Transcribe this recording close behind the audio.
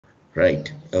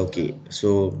Right. Okay.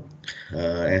 So,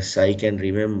 as I can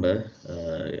remember,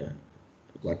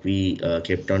 what we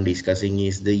kept on discussing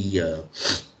is the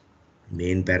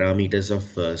main parameters of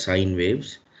sine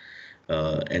waves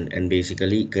and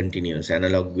basically continuous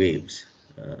analog waves.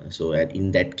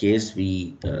 In that case,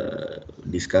 we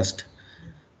discussed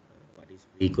what is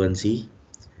frequency,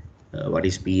 what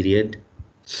is period,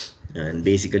 and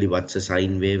basically what's a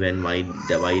sine wave and why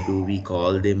do we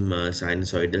call them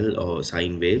sinusoidal or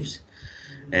sine waves.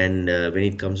 And when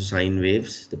it comes to sine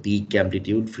waves, the peak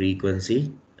amplitude,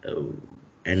 frequency, uh,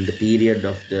 and the period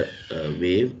of the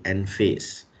wave and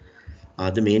phase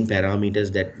are the main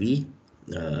parameters that we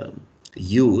uh,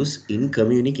 use in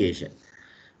communication,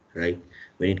 right?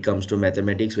 When it comes to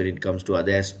mathematics, when it comes to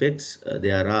other aspects,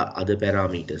 there are other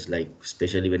parameters, like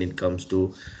especially when it comes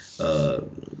to uh,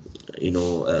 you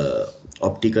know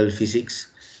optical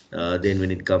physics, then when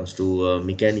it comes to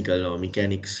mechanical or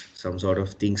mechanics, some sort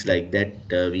of things like that,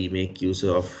 we make use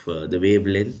of the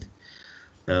wavelength,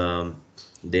 um,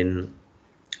 then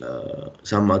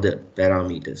some other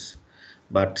parameters.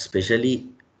 But especially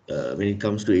when it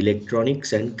comes to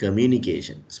electronics and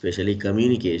communication, especially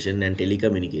communication and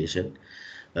telecommunication,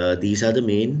 these are the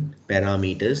main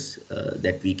parameters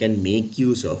that we can make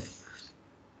use of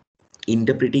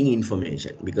interpreting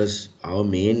information, because our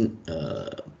main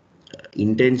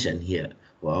intention here,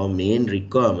 or our main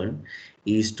requirement,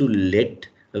 is to let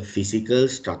a physical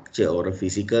structure or a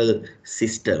physical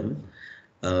system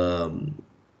um,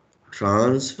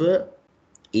 transfer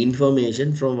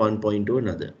information from one point to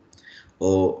another,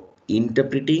 or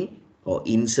interpreting or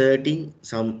inserting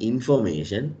some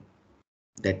information,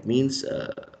 that means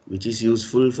which is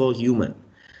useful for human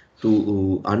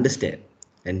to understand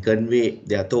and convey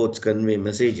their thoughts, convey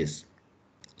messages.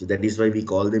 So that is why we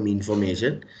call them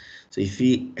information. So if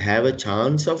we have a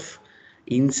chance of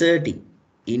inserting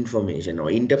information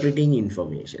or interpreting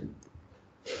information,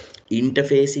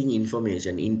 interfacing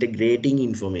information, integrating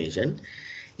information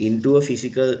into a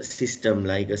physical system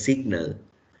like a signal,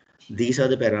 these are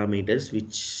the parameters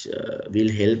which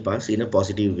will help us in a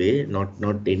positive way,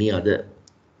 not any other,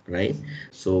 right?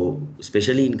 So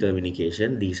especially in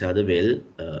communication, these are the well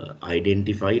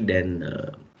identified and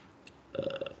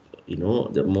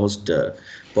the most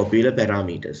popular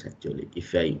parameters. Actually,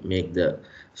 if I make the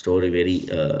story very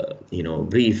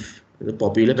brief, the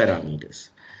popular parameters: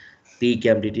 peak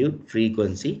amplitude,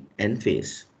 frequency, and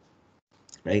phase,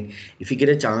 right? If you get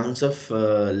a chance of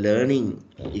learning,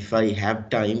 if I have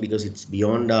time, because it's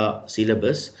beyond our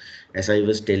syllabus, as I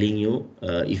was telling you,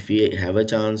 if we have a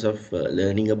chance of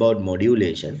learning about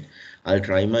modulation, I'll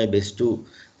try my best to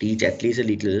teach at least a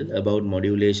little about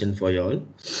modulation for y'all,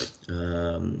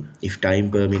 if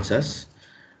time permits us,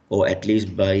 or at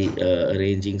least by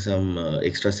arranging some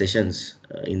extra sessions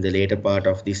in the later part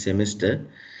of this semester.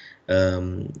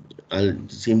 um, I'll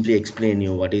simply explain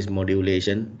you what is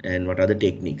modulation and what are the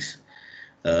techniques,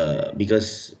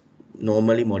 because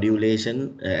normally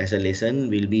modulation as a lesson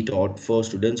will be taught for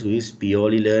students who is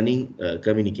purely learning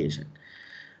communication.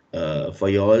 For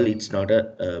you all, it's not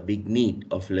a big need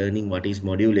of learning what is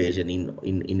modulation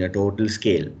in a total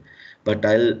scale, but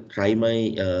I'll try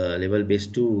my level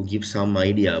best to give some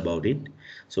idea about it.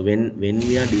 So when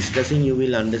we are discussing, you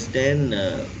will understand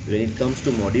when it comes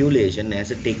to modulation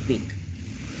as a technique.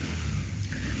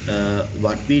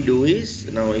 What we do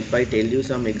is, now if I tell you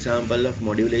some example of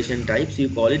modulation types, you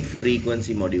call it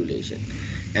frequency modulation,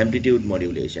 amplitude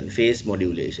modulation, phase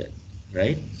modulation,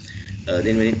 right?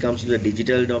 Then when it comes to the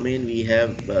digital domain, we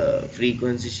have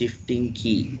frequency shifting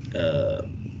key,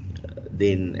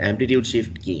 then amplitude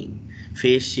shift keying,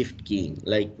 phase shift keying,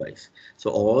 likewise.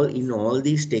 So all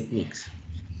these techniques,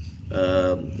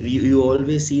 you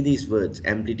always see these words: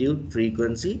 amplitude,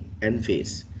 frequency, and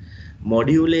phase.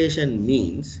 Modulation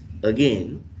means,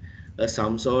 again,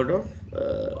 some sort of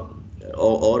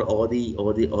or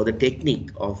the technique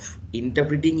of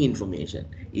interpreting information,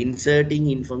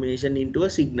 inserting information into a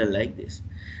signal like this.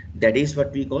 That is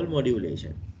what we call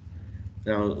modulation.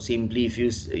 Now, simply, if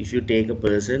you take a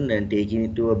person and taking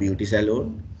it to a beauty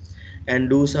salon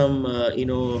and do some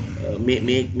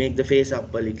make the face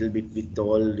up a little bit with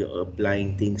all the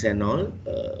applying things and all,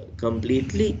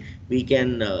 completely we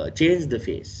can change the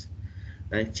face,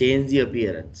 right? Change the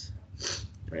appearance,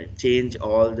 right? Change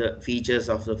all the features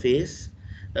of the face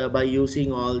by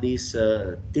using all these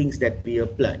things that we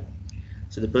apply.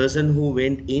 So the person who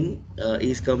went in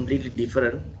is completely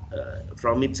different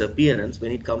from its appearance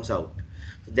when it comes out.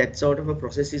 That sort of a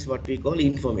process is what we call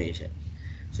information.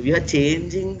 So we are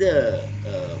changing the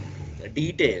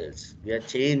details. We are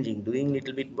changing, doing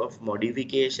little bit of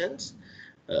modifications.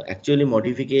 Actually,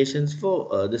 modifications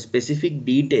for the specific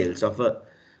details of a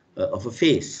of a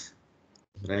face,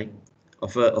 right?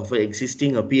 Of a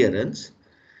existing appearance,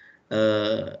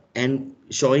 and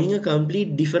showing a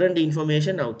complete different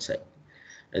information outside.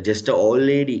 Just a old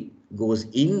lady goes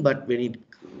in, but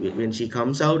when she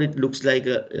comes out, it looks like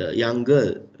a young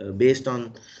girl. Based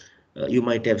on you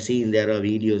might have seen there are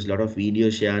videos, lot of video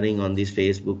sharing on this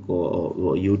Facebook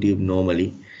or YouTube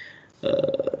normally,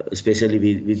 especially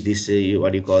with this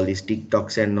what you call these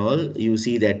TikToks and all. You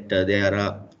see that there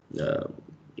are uh,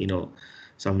 you know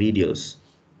some videos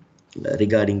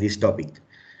regarding this topic,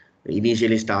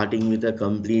 initially starting with a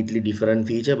completely different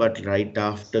feature, but right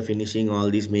after finishing all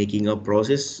this making up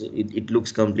process, it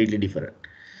looks completely different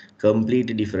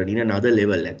in another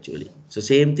level actually. So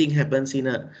same thing happens in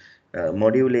a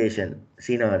modulation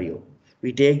scenario.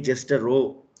 We take just a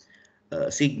raw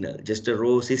signal, just a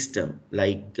raw system,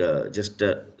 like just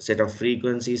a set of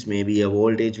frequencies, maybe a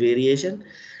voltage variation.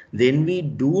 Then we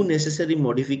do necessary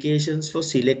modifications for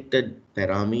selected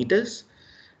parameters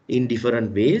in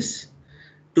different ways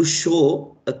to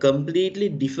show a completely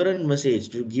different message,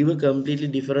 to give a completely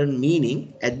different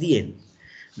meaning at the end.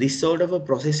 This sort of a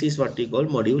process is what we call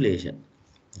modulation,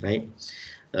 right?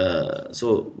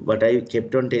 So what I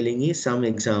kept on telling is some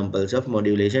examples of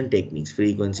modulation techniques: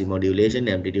 frequency modulation,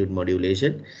 amplitude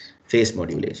modulation, phase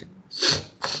modulation.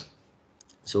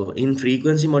 So in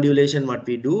frequency modulation, what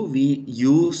we do, we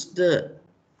use the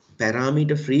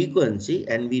parameter frequency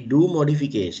and we do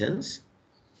modifications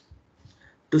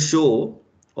to show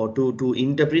or to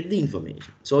interpret the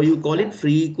information. So you call it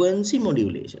frequency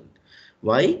modulation.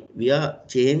 Why? We are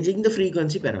changing the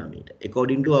frequency parameter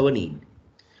according to our need.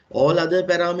 All other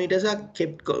parameters are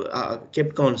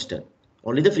kept constant.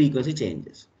 Only the frequency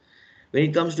changes. When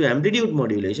it comes to amplitude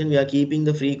modulation, we are keeping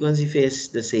the frequency phase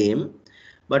the same,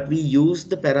 but we use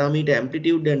the parameter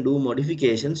amplitude and do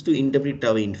modifications to interpret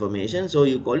our information. So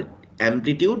you call it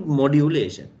amplitude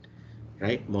modulation,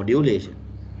 right? Modulation,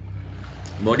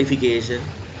 modification,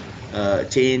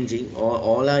 changing,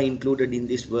 all are included in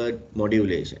this word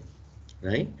modulation,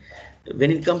 right? When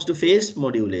it comes to phase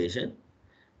modulation,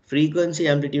 frequency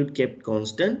amplitude kept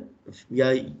constant. We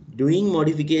are doing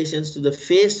modifications to the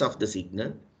phase of the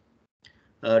signal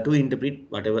to interpret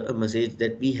whatever a message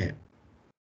that we have.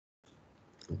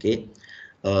 Okay.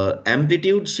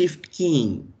 Amplitude shift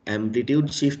keying.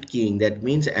 Amplitude shift keying. That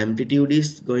means amplitude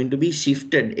is going to be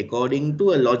shifted according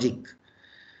to a logic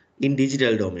in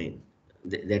digital domain.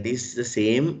 That is the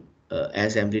same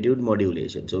as amplitude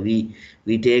modulation. So we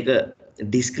take a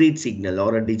discrete signal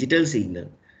or a digital signal,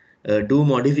 do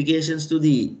modifications to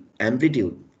the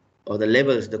amplitude or the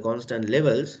levels, the constant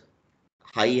levels,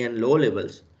 high and low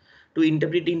levels, to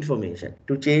interpret information,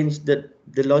 to change the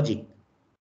logic,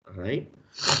 right?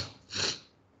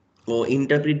 Or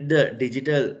interpret the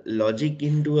digital logic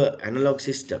into an analog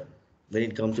system. When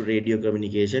it comes to radio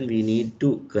communication, we need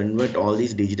to convert all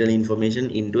this digital information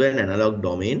into an analog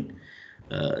domain,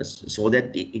 so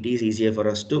that it is easier for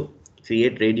us to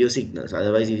create radio signals.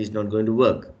 Otherwise, it is not going to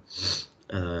work.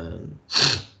 Uh,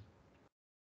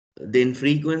 then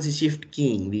frequency shift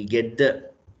keying, we get the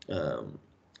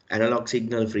analog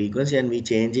signal frequency and we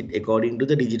change it according to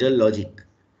the digital logic,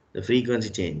 the frequency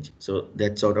change. So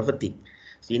that sort of a thing.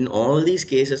 So in all these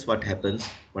cases, what happens,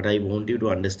 what I want you to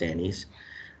understand is,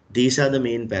 these are the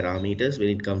main parameters when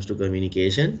it comes to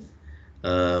communication,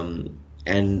 and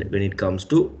when it comes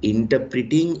to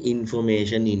interpreting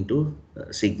information into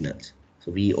signals.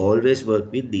 So we always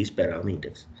work with these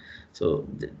parameters. So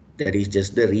that is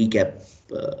just the recap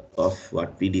of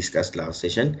what we discussed last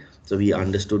session. So we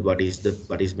understood what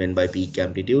is meant by peak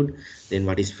amplitude, then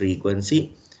what is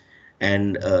frequency,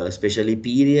 and especially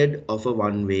period of a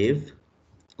one wave,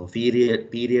 or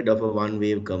period of a one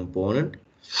wave component.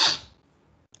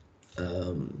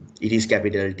 It is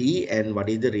capital T, and what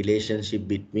is the relationship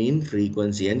between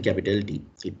frequency and capital T?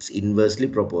 It's inversely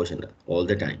proportional all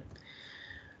the time.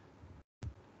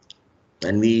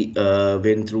 And we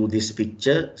went through this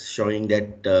picture showing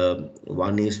that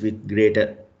one is with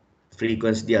greater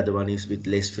frequency, the other one is with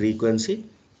less frequency.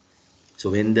 So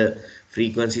when the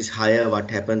frequency is higher, what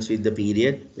happens with the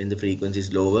period? When the frequency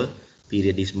is lower,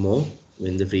 period is more.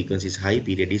 When the frequency is high,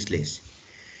 period is less.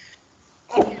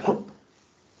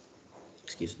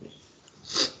 Excuse me.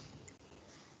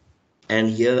 And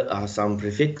here are some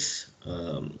prefix.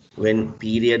 When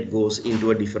period goes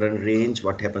into a different range,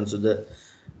 what happens to the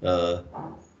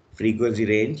frequency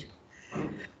range?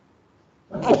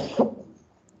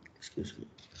 Excuse me.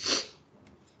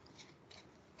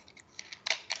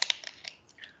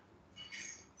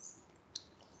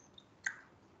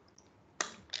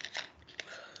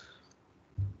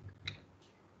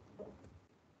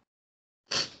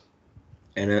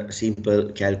 And a simple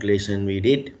calculation we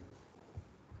did.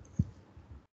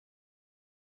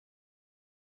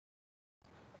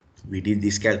 We did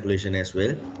this calculation as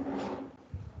well.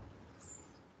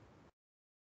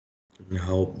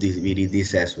 How this we did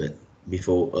this as well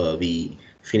before we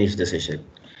finish the session,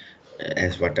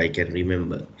 as what I can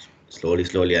remember.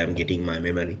 Slowly I'm getting my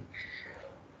memory.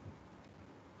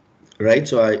 Right,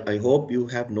 so I hope you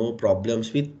have no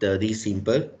problems with these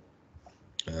simple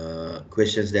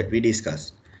questions that we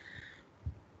discussed.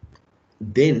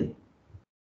 Then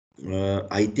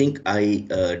I think I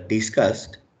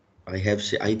discussed. I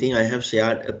think I have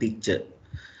shared a picture,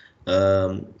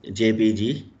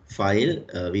 JPG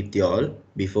file with you all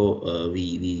before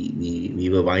we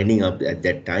were winding up at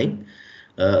that time,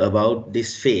 about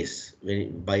this phase.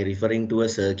 By referring to a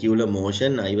circular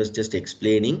motion, I was just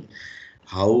explaining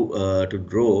how to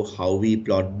draw, how we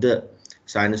plot the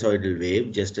sinusoidal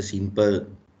wave, just a simple,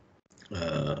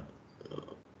 uh,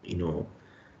 you know,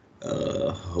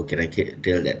 how can I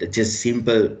tell that? It's just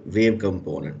simple wave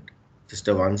component, just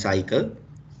a one cycle.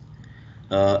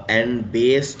 And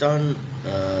based on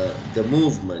the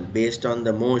movement, based on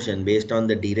the motion, based on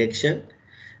the direction,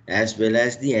 as well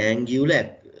as the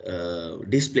angular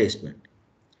displacement,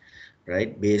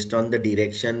 right? Based on the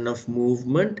direction of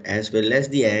movement as well as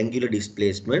the angular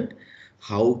displacement,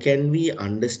 how can we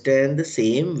understand the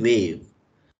same wave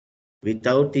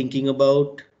without thinking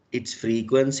about its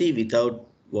frequency, without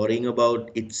worrying about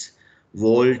its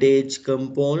voltage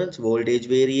components, voltage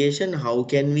variation? How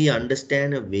can we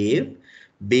understand a wave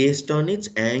based on its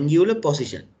angular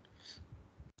position?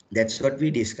 That's what we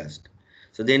discussed.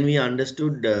 So then we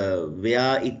understood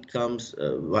where it comes,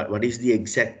 what is the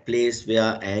exact place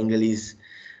where angle is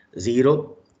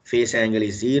 0, phase angle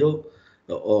is 0,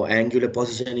 or angular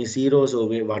position is 0. So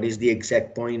what is the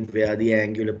exact point where the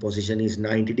angular position is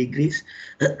 90 degrees?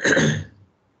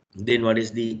 Then what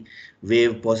is the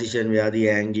wave position where the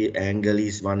angle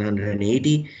is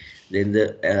 180? Then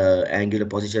the angular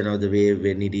position of the wave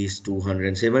when it is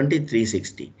 270,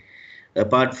 360.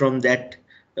 Apart from that,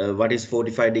 what is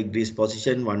 45 degrees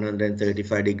position,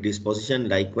 135 degrees position?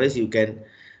 Likewise, you can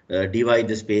divide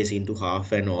the space into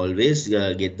half and always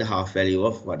get the half value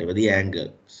of whatever the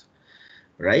angles,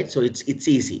 right? So it's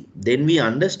easy. Then we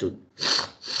understood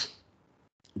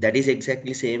that is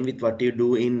exactly same with what you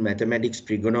do in mathematics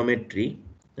trigonometry.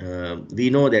 We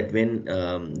know that when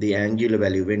the angular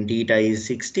value, when theta is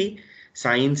 60,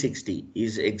 sine 60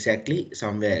 is exactly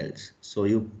somewhere else. So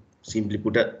you simply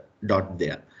put a dot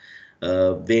there.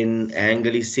 When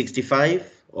angle is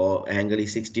 65 or angle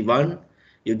is 61,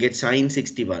 you get sine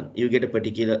 61. You get a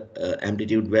particular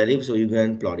amplitude value, so you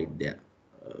can plot it there.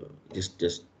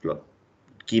 Just plot,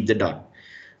 keep the dot.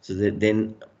 So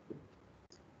then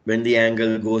when the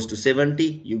angle goes to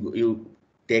 70, you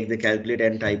take the calculator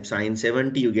and type sine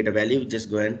 70, you get a value,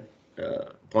 just go and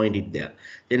point it there.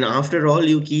 Then after all,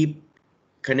 you keep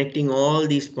connecting all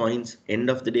these points. End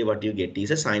of the day, what you get is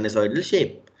a sinusoidal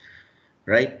shape,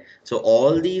 right? So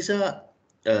all these are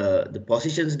the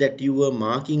positions that you were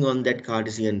marking on that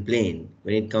Cartesian plane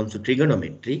when it comes to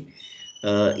trigonometry.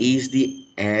 Is the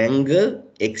angle,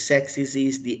 x-axis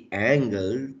is the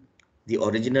angle, the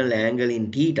original angle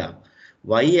in theta,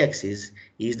 y-axis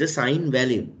is the sine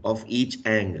value of each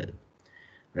angle,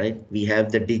 right? We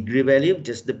have the degree value,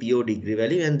 just the pure degree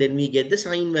value, and then we get the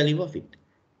sine value of it.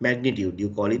 Magnitude, you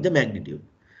call it the magnitude,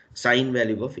 sine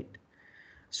value of it.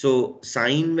 So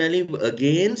sine value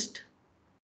against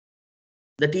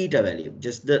the theta value,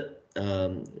 just the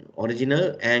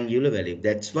original angular value.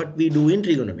 That's what we do in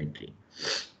trigonometry.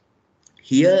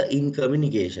 Here in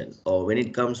communication, or when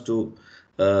it comes to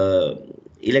uh,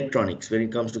 electronics, when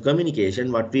it comes to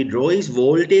communication, what we draw is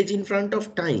voltage in front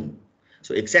of time.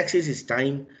 So x-axis is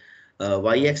time,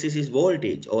 y-axis is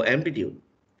voltage or amplitude.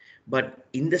 But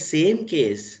in the same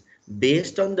case,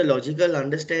 based on the logical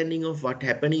understanding of what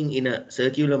happening in a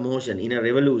circular motion, in a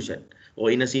revolution, or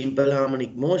in a simple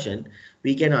harmonic motion,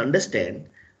 we can understand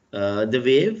the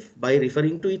wave by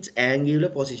referring to its angular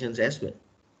positions as well,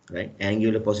 right?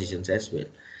 Angular positions as well.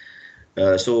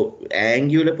 So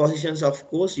angular positions, of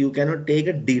course, you cannot take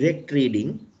a direct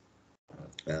reading.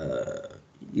 Uh,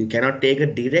 you cannot take a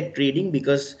direct reading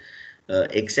because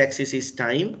x-axis is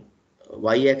time,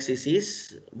 y-axis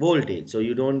is voltage. So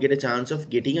you don't get a chance of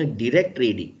getting a direct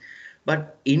reading.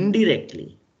 But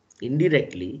indirectly,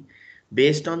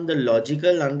 based on the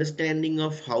logical understanding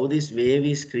of how this wave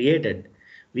is created,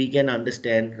 we can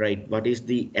understand, right, what is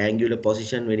the angular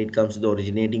position when it comes to the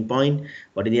originating point,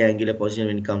 what is the angular position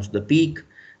when it comes to the peak,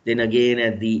 then again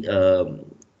at the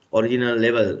original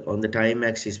level on the time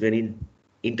axis, when it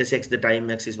intersects the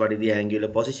time axis, what is the angular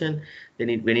position, then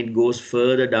when it goes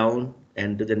further down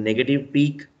and to the negative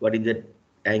peak, what is the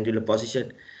angular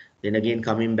position, then again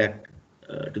coming back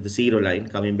to the zero line,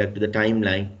 coming back to the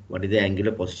timeline, what is the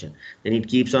angular position? Then it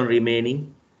keeps on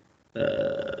remaining,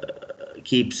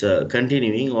 keeps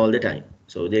continuing all the time.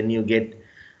 So then you get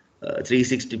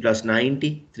 360 plus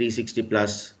 90, 360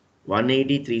 plus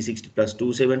 180, 360 plus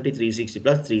 270, 360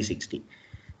 plus 360,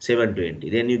 720.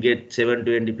 Then you get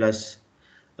 720 plus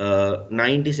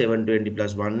 90, 720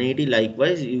 plus 180.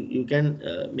 Likewise, you can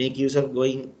make use of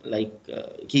going like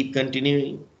keep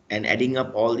continuing and adding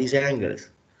up all these angles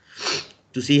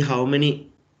to see how many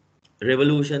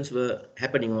revolutions were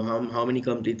happening or how many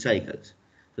complete cycles.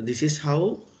 So this is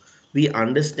how we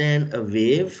understand a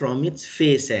wave from its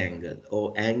phase angle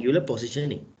or angular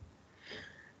positioning,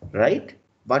 right?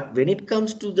 But when it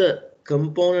comes to the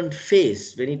component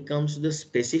phase, when it comes to the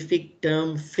specific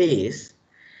term phase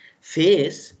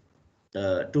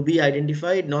to be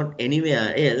identified not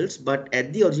anywhere else but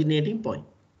at the originating point.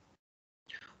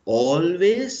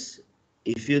 Always,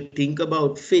 if you think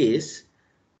about phase,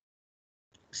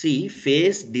 see,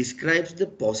 phase describes the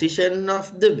position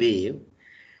of the wave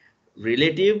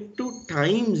relative to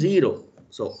time zero.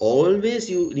 So always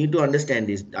you need to understand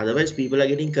this, otherwise people are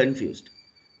getting confused,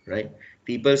 right?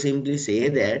 People simply say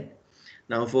that,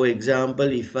 now for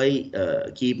example, if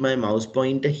I keep my mouse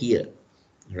pointer here,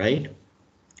 right?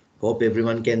 Hope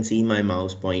everyone can see my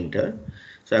mouse pointer.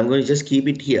 So I'm going to just keep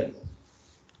it here.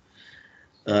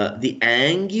 The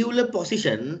angular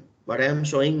position, what I am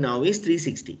showing now is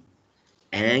 360.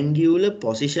 Angular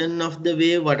position of the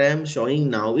wave, what I am showing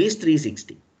now is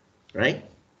 360, right?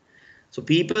 So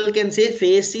people can say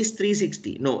phase is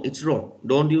 360. No, it's wrong.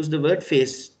 Don't use the word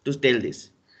phase to tell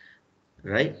this,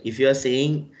 right? If you are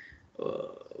saying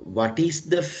what is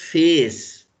the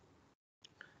phase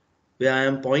where I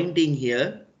am pointing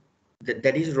here,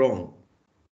 that is wrong,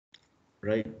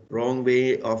 right? Wrong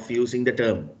way of using the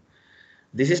term.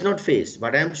 This is not phase.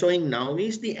 What I am showing now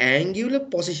is the angular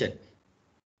position,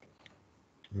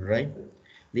 right?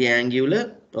 The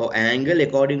angular or angle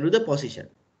according to the position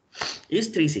is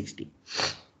 360.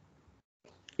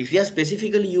 If you are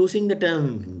specifically using the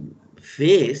term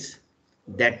phase,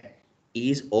 that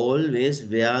is always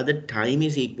where the time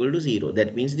is equal to zero.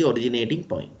 That means the originating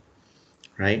point,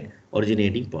 right?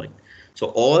 Originating point. So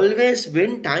always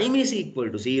when time is equal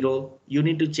to zero, you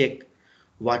need to check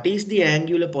what is the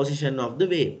angular position of the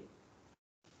wave.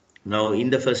 Now,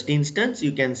 in the first instance,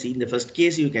 you can see, in the first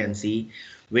case, you can see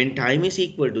when time is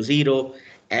equal to zero,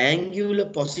 angular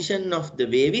position of the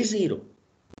wave is zero.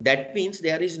 That means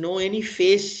there is no any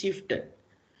phase shifted,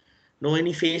 no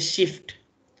any phase shift.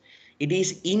 It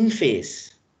is in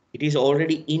phase. It is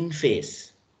already in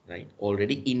phase, right?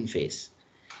 Already in phase.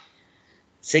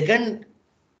 Second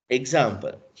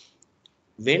example,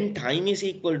 when time is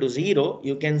equal to zero,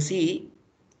 you can see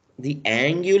the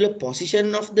angular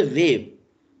position of the wave.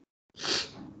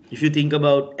 If you think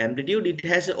about amplitude, it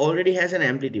has already has an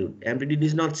amplitude. Amplitude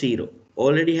is not zero,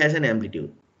 already has an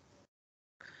amplitude,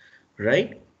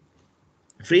 right?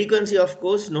 Frequency, of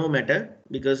course, no matter,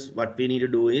 because what we need to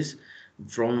do is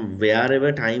from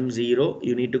wherever time zero,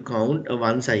 you need to count a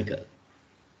one cycle,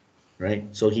 right?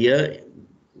 So here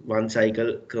one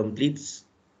cycle completes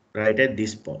right at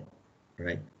this point,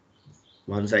 right?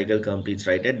 One cycle completes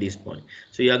right at this point.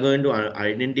 So you are going to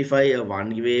identify a one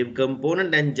wave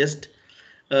component and just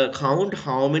count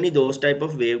how many those type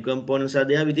of wave components are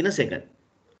there within a second,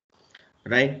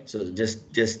 right? So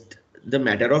just the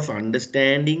matter of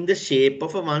understanding the shape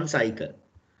of a one cycle,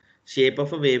 shape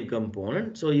of a wave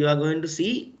component. So you are going to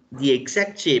see the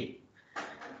exact shape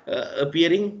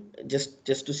appearing, just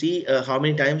to see how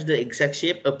many times the exact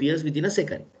shape appears within a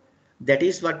second. That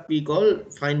is what we call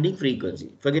finding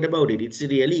frequency. Forget about it. It's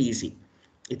really easy.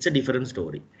 It's a different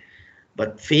story.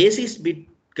 But phase is a bit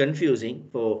confusing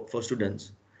for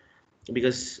students,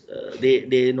 because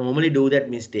they normally do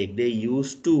that mistake. They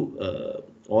used to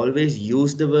always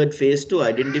use the word phase to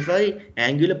identify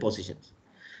angular positions.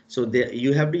 So there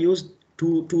you have to use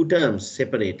two terms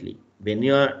separately. When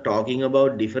you are talking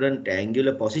about different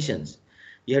angular positions,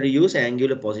 you have to use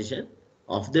angular position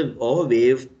of the or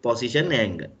wave position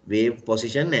angle. Wave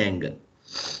position angle.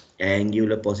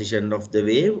 Angular position of the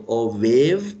wave or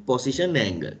wave position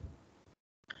angle.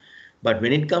 But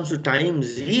when it comes to time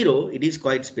zero, it is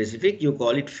quite specific. You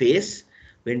call it phase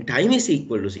when time is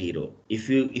equal to zero. If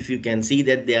you can see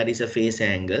that there is a phase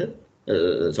angle,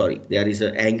 there is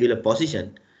an angular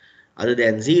position other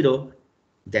than zero,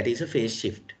 that is a phase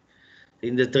shift.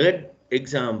 In the third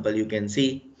example, you can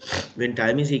see when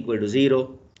time is equal to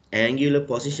zero, angular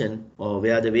position or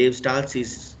where the wave starts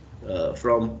is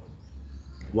from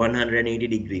 180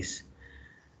 degrees.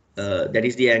 That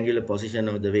is the angular position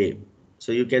of the wave.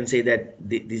 So you can say that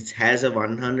this has a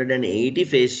 180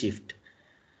 phase shift,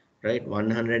 right?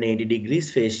 180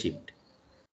 degrees phase shift,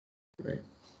 right?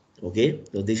 Okay,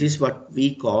 so this is what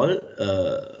we call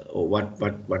or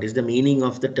what is the meaning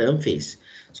of the term phase.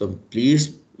 So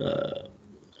please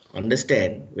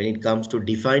understand, when it comes to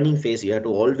defining phase, you have to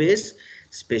always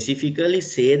specifically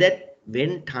say that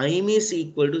when time is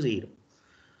equal to 0,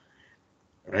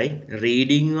 right?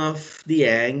 Reading of the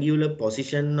angular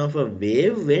position of a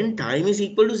wave when time is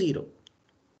equal to 0,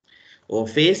 or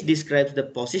phase describes the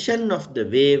position of the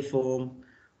waveform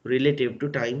relative to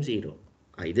time 0.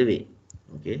 Either way,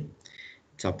 okay,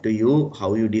 it's up to you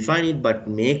how you define it, but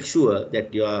make sure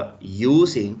that you are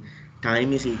using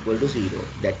time is equal to 0.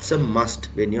 That's a must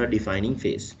when you are defining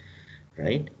phase,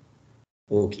 right?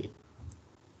 Okay.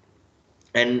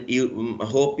 And you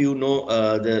hope you know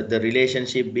the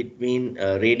relationship between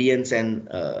radians and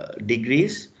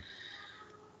degrees,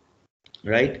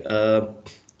 right?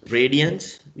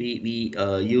 Radians, we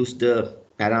use the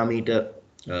parameter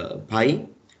pi.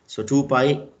 So 2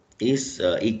 pi is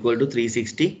equal to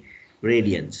 360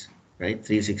 radians, right?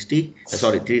 360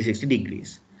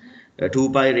 degrees. 2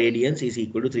 pi radians is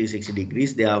equal to 360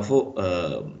 degrees. Therefore,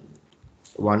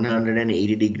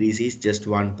 180 degrees is just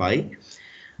 1 pi.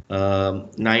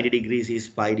 90 degrees is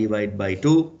pi divided by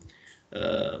 2,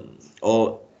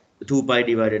 or 2 pi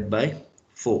divided by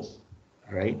 4,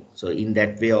 right? So in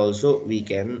that way also we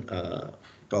can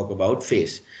talk about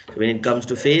phase. So when it comes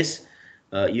to phase,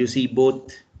 you see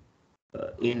both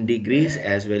in degrees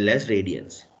as well as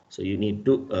radians. So you need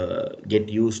to get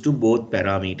used to both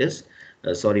parameters,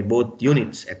 both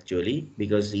units actually,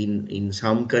 because in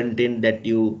some content that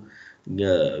you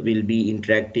will be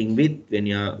interacting with when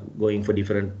you are going for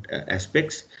different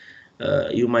aspects,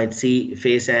 you might see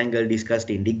phase angle discussed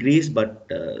in degrees, but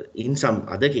in some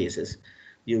other cases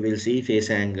you will see phase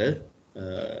angle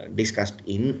discussed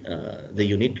in the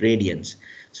unit radians.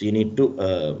 So you need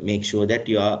to make sure that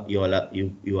you are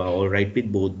all right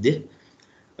with both the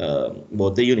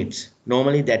units.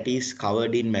 Normally that is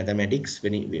covered in mathematics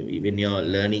when you are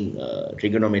learning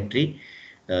trigonometry.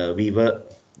 We were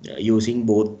using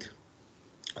both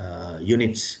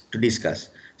units to discuss.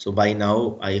 So by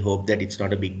now I hope that it's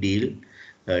not a big deal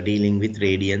dealing with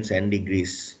radians and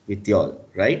degrees with y'all,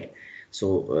 right?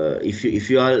 So if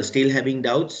you are still having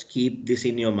doubts, keep this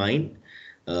in your mind.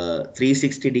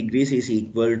 360 degrees is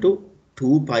equal to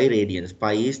 2 pi radians.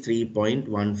 Pi is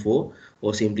 3.14,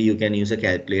 or simply you can use a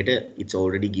calculator. It's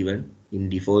already given in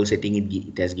default setting.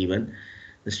 It has given.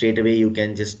 Straight away you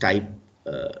can just type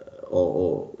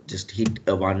or just hit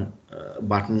a one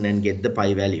button and get the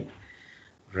pi value,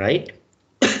 right?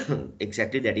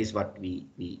 Exactly, that is what we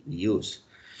use.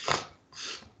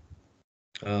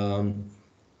 um,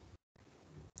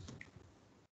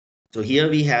 so here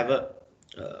we have a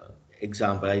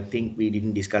example. I think we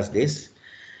didn't discuss this.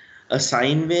 A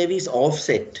sine wave is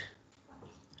offset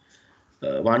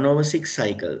 1/6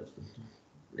 cycle.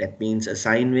 That means a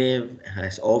sine wave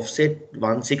has offset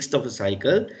 1/6 of a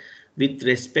cycle with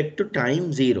respect to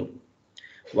time 0.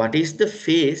 What is the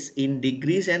phase in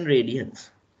degrees and radians?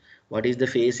 What is the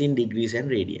phase in degrees and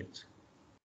radians?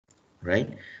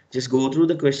 Right? Just go through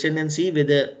the question and see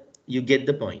whether you get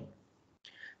the point.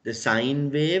 The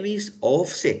sine wave is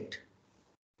offset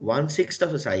 1/6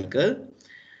 of a cycle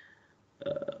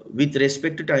with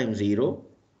respect to time 0.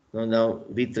 Now,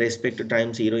 with respect to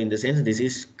time 0, in the sense, this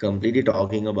is completely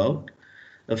talking about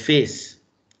a phase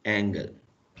angle.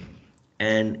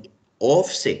 And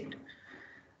offset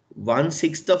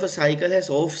 1/6 of a cycle has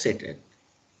offsetted.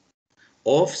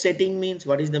 Offsetting means,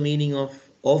 what is the meaning of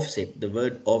offset? The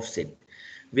word offset.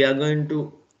 We are going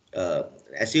to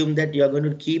assume that you are going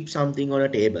to keep something on a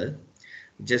table,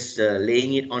 just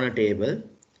laying it on a table.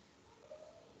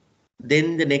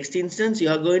 Then the next instance, you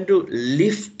are going to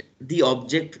lift the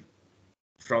object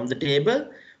from the table,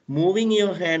 moving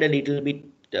your hand a little bit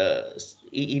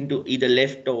into either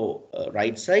left or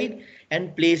right side,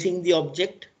 and placing the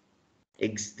object,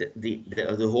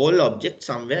 the whole object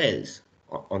somewhere else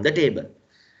on the table,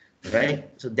 right?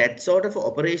 So that sort of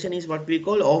operation is what we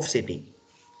call offsetting,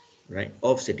 right?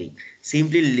 Offsetting,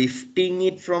 simply lifting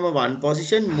it from a one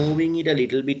position, moving it a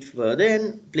little bit further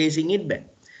and placing it back.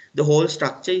 The whole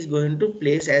structure is going to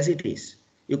place as it is.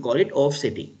 You call it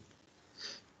offsetting,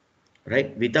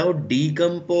 right? Without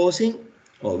decomposing,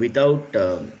 or without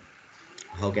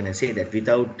how can I say that,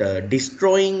 without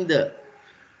destroying the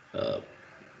uh,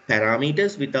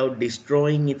 parameters, without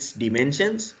destroying its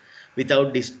dimensions,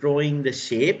 without destroying the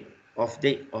shape of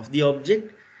the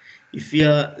object. If we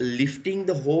are lifting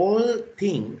the whole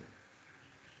thing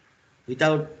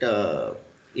without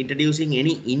introducing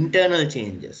any internal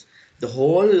changes, the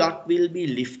whole lot will be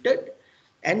lifted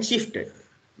and shifted.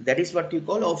 That is what you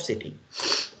call offsetting.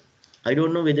 I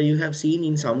don't know whether you have seen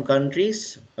in some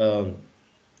countries,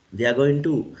 they are going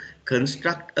to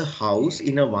construct a house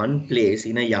in a one place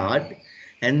in a yard,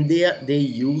 and they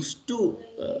used to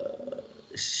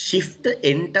shift the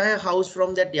entire house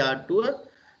from that yard to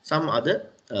some other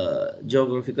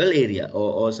geographical area,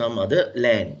 or some other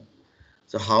land.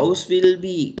 So house will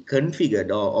be configured,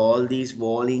 or all these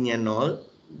walling and all,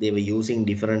 they were using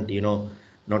different,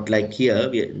 not like here,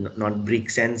 not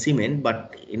bricks and cement,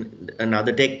 but in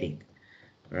another technique,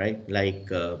 right? Like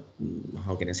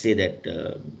how can I say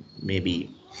that? Maybe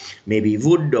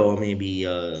wood, or maybe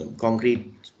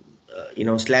concrete,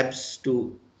 slabs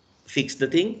to fix the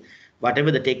thing.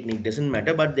 Whatever the technique, doesn't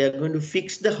matter. But they are going to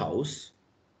fix the house,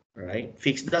 right?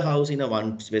 Fix the house in a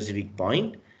one specific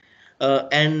point,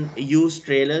 and use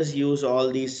trailers, use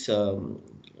all these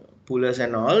pullers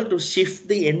and all to shift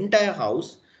the entire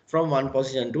house from one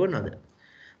position to another.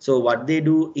 So what they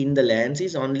do in the lands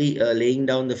is only laying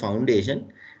down the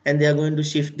foundation, and they are going to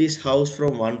shift this house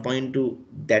from one point to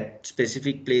that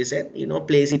specific place, and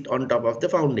place it on top of the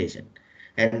foundation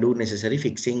and do necessary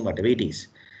fixing, whatever it is,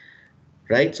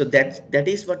 right? So that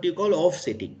is what you call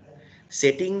offsetting.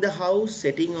 Setting the house,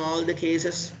 setting all the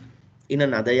cases in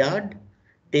another yard,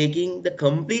 taking the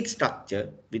complete structure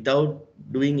without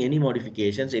doing any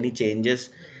modifications, any changes,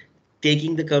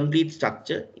 taking the complete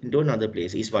structure into another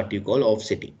place is what you call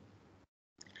offsetting.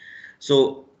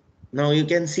 So now you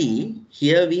can see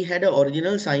here we had an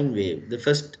original sine wave. The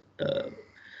first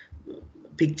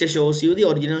picture shows you the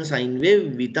original sine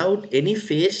wave without any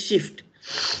phase shift.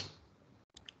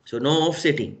 So no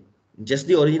offsetting, just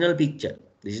the original picture.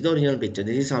 This is the original picture.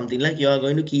 This is something like you are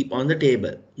going to keep on the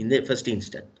table in the first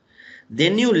instant.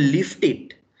 Then you lift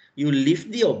it. You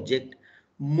lift the object,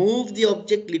 move the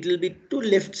object little bit to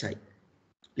left side,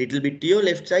 little bit to your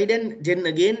left side, and then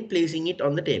again placing it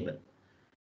on the table.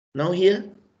 Now here,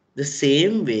 the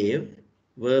same wave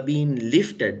were being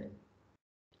lifted,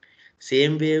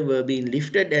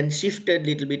 and shifted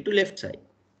little bit to left side,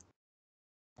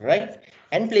 right?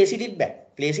 And place it back,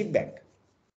 right?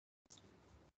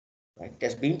 It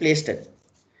has been placed.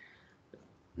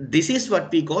 This is what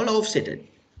we call offsetted.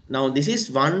 Now this is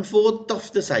 1/4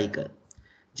 of the cycle,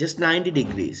 just 90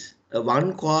 degrees. A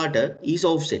 1/4 is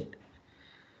offset.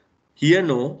 Here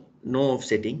no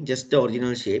offsetting, just the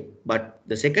original shape. But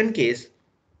the second case,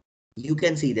 you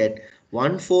can see that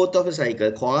 1/4 of a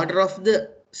cycle, quarter of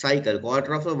the cycle,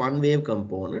 quarter of a one wave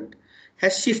component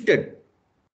has shifted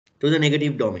to the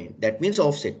negative domain. That means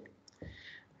offset,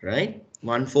 right?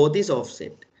 1/4 is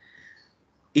offset.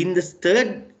 In the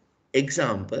third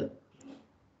example,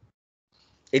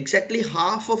 exactly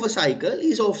half of a cycle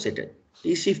is offsetted,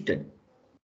 is shifted.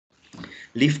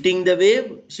 Lifting the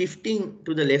wave, shifting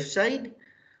to the left side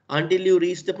until you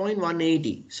reach the point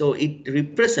 180. So it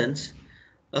represents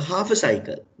a half a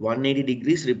cycle. 180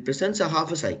 degrees represents a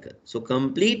half a cycle. So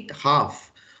complete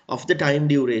half of the time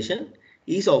duration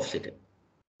is offsetted.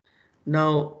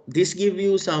 Now this gives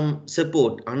you some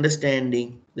support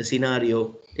understanding the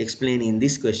scenario explained in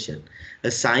this question.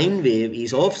 A sine wave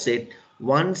is offset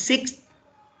 1/6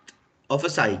 of a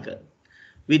cycle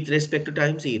with respect to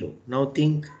time 0. Now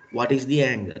think, what is the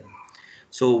angle?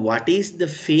 So what is the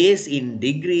phase in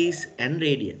degrees and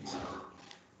radians?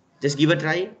 Just give a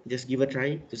try. Just give a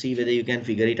try to see whether you can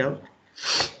figure it out.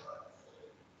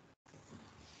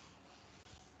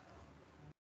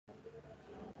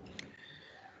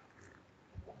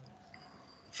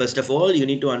 First of all, you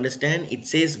need to understand it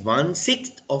says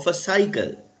 1/6 of a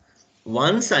cycle.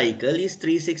 One cycle is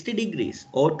 360 degrees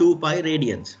or 2 pi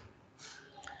radians,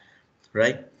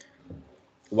 right?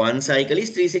 One cycle is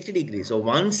 360 degrees. So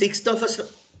 1/6 of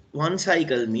one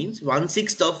cycle means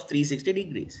 1/6 of 360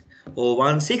 degrees, or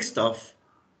 1/6 of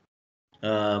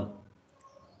uh,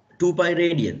 2 pi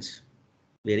radians.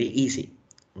 Very easy.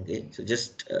 Okay, so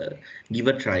just give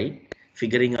a try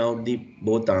figuring out the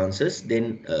both answers,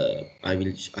 then I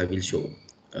will show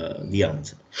the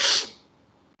answer.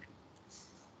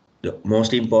 The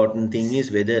most important thing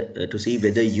is whether to see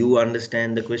whether you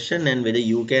understand the question and whether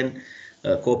you can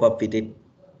cope up with it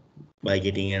by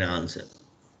getting an answer.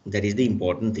 That is the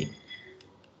important thing.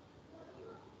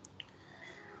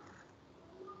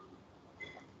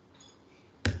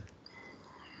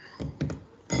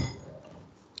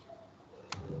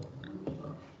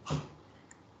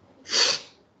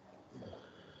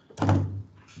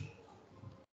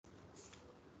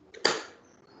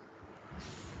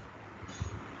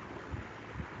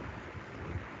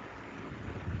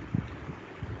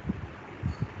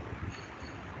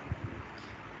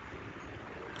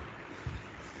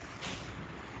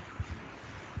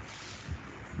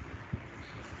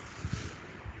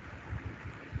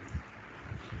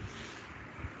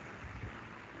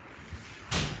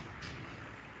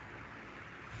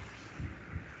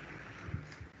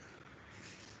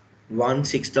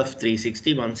 1/6 of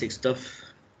 360, 1/6 of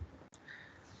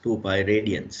 2 pi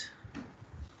radians.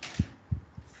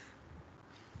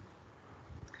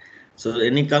 So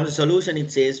when it comes to solution,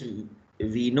 it says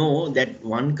we know that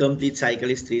one complete cycle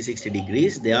is 360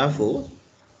 degrees. Therefore,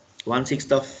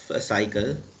 1/6 of a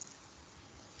cycle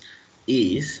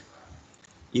is,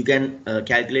 you can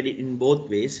calculate it in both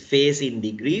ways, phase in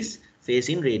degrees, phase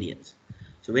in radians.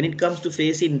 So when it comes to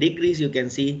phase in degrees, you can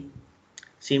see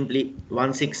simply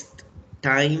 1/6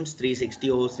 times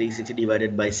 360 or 360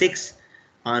 divided by 6,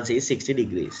 answer is 60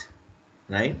 degrees,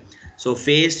 right? So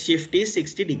phase shift is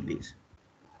 60 degrees.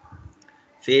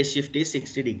 Phase shift is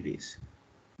 60 degrees,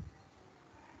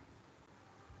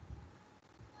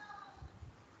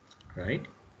 right?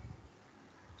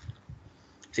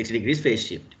 60 degrees phase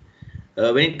shift.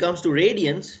 When it comes to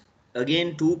radians,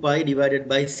 again 2 pi divided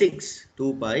by 6.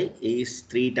 2 pi is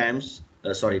 2 times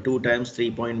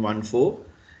 3.14.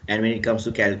 And when it comes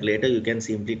to calculator, you can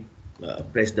simply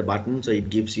press the button. So it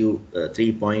gives you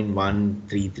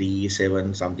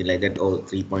 3.1337, something like that, or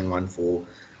 3.14.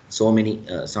 So many,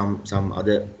 some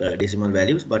other decimal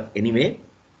values. But anyway,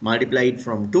 multiply it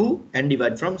from 2 and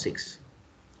divide from 6.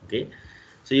 Okay.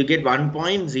 So you get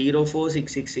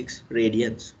 1.04666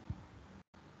 radians.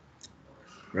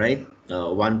 Right,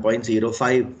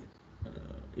 1.05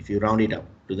 if you round it up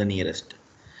to the nearest.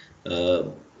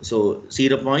 So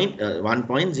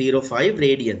 1.05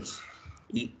 radians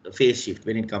phase shift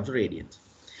when it comes to radians.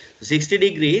 So 60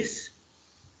 degrees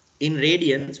in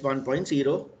radians,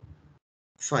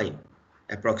 1.05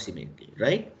 approximately,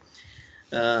 right?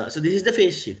 So this is the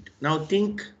phase shift. Now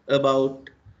think about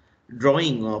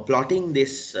drawing or plotting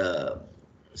this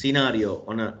scenario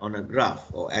on a graph,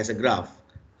 or as a graph.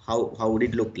 How would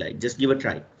it look like? Just give a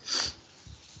try.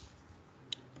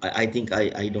 I think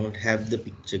I don't have the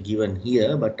picture given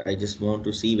here, but I just want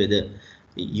to see whether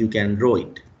you can draw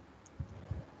it.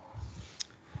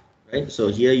 Right, so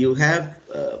here you have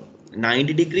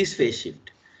 90 degrees phase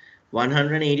shift,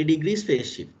 180 degrees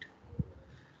phase shift.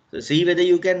 So see whether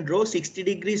you can draw 60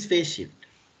 degrees phase shift.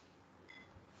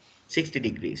 60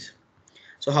 degrees.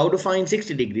 So how to find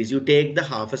 60 degrees? You take the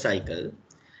half a cycle,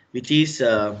 which is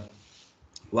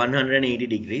 180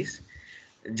 degrees.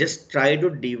 Just try to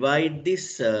divide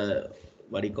this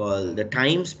what do you call, the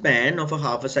time span of a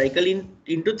half a cycle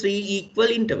into 3 equal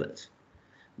intervals.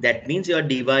 That means you are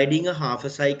dividing a half a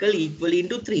cycle equally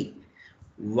into 3.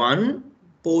 One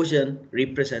portion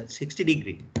represents 60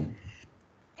 degrees.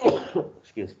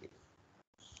 Excuse me.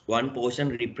 One portion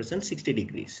represents 60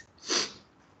 degrees.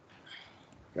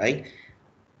 Right?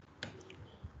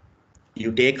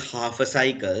 You take half a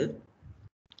cycle,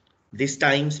 this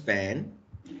time span,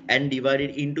 and divide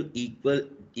it into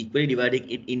equally dividing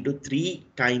it into 3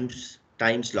 time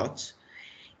slots.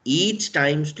 Each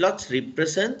time slot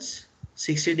represents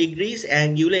 60 degrees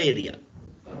angular area.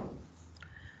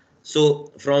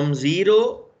 So from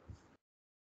 0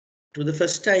 to the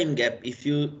first time gap, if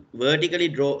you vertically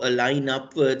draw a line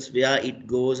upwards where it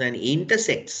goes and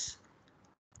intersects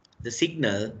the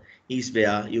signal, is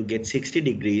where you get 60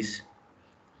 degrees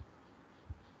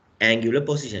angular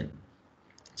position.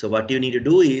 So what you need to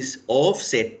do is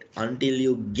offset until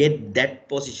you get that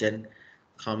position,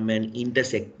 come and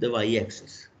intersect the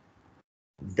y-axis.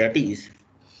 That is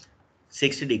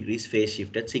 60 degrees phase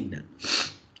shifted signal.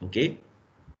 Okay,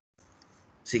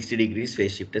 60 degrees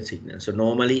phase shifted signal. So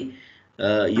normally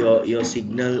your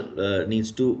signal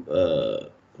needs to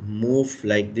move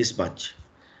like this much.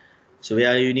 So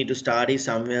where you need to start is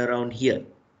somewhere around here,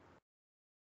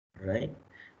 right?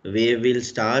 The wave will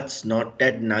starts not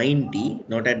at 90,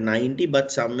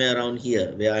 but somewhere around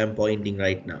here where I am pointing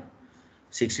right now.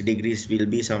 60 degrees will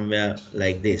be somewhere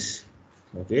like this.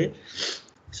 Okay,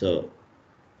 so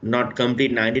not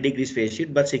complete 90 degrees phase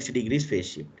shift, but 60 degrees phase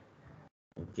shift.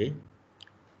 Okay,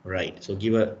 right. So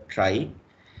give a try.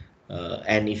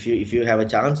 And if you have a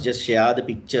chance, just share the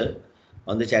picture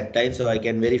on the chat time so I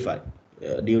can verify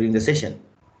during the session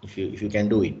if you can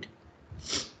do it.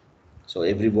 So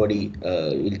everybody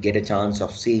will get a chance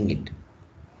of seeing it.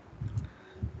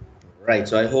 Right.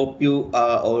 So I hope you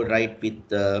are all right with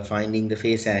finding the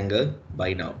phase angle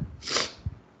by now.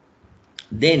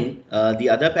 Then the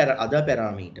other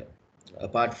parameter,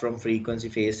 apart from frequency,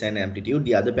 phase, and amplitude,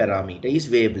 the other parameter is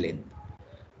wavelength.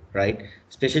 Right,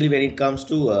 especially when it comes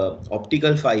to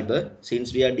optical fiber,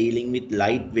 since we are dealing with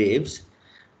light waves,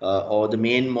 or the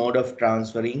main mode of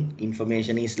transferring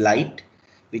information is light,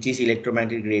 which is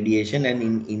electromagnetic radiation, and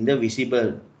in the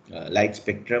visible light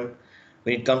spectrum,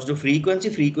 when it comes to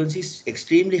frequency is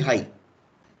extremely high.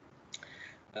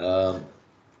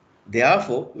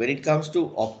 Therefore, when it comes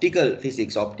to optical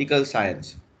physics, optical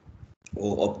science,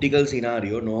 or optical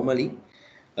scenario, normally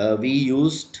we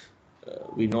used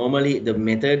we normally the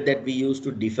method that we use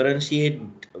to differentiate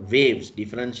waves,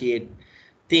 differentiate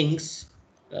things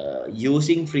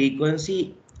using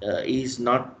frequency is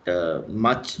not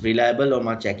much reliable or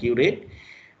much accurate,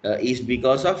 is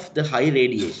because of the high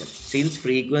radiation. Since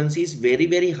frequency is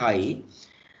very high,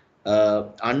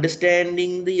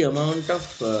 understanding the amount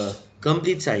of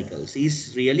complete cycles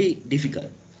is really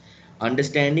difficult.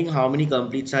 Understanding how many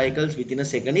complete cycles within a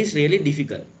second is really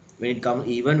difficult when it comes,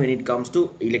 even when it comes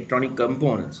to electronic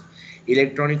components,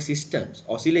 electronic systems,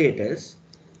 oscillators.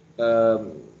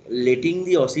 Letting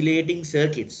the oscillating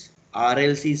circuits,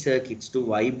 RLC circuits, to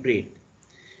vibrate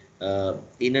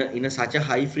in a such a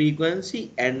high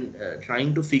frequency, and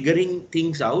trying to figuring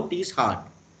things out is hard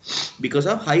because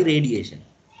of high radiation.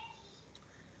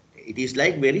 It is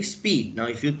like very speed. Now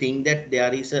if you think that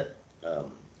there is a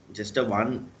just a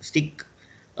one stick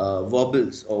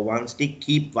wobbles, or one stick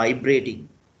keep vibrating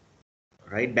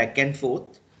right back and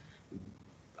forth,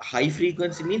 high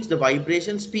frequency means the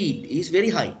vibration speed is very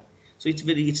high, so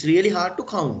it's really hard to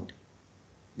count.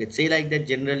 Let's say like that,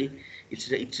 generally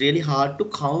it's really hard to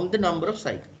count the number of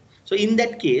cycles. So in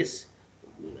that case,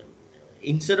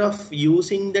 instead of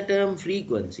using the term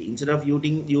frequency, instead of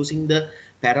using the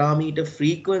parameter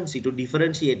frequency to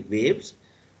differentiate waves,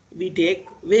 we take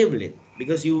wavelength,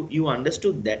 because you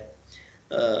understood that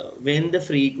when the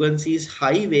frequency is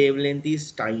high, wavelength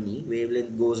is tiny,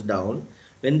 wavelength goes down.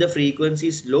 When the frequency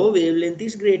is low, wavelength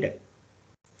is greater,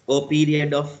 or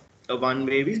period of one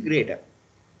wave is greater.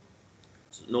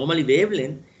 So normally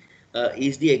wavelength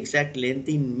is the exact length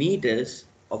in meters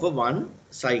of a one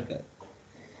cycle,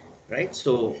 right?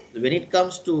 So when it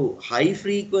comes to high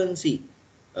frequency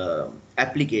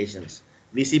applications,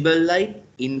 visible light,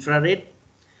 infrared,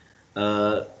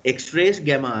 X-rays,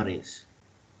 gamma rays.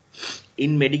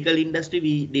 In medical industry,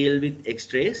 we deal with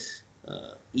X-rays.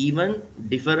 Even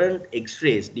different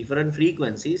X-rays, different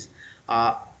frequencies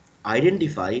are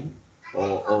identified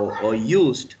or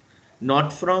used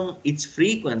not from its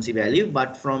frequency value,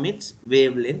 but from its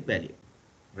wavelength value,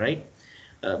 right?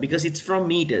 Because it's from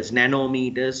meters,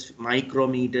 nanometers,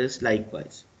 micrometers,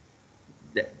 likewise.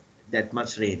 That, that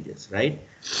much ranges, right?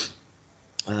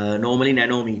 Normally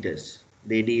nanometers,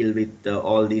 they deal with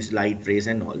all these light rays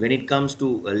and all. When it comes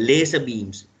to laser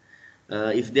beams,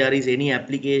 if there is any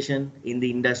application in the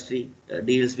industry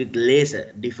deals with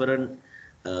laser, different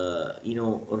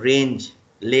range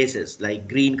lasers, like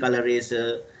green color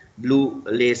laser, blue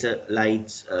laser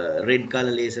lights, red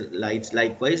color laser lights,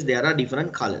 likewise there are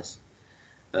different colors.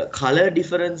 Color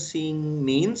differencing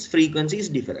means frequency is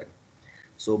different.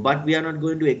 So but we are not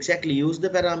going to exactly use the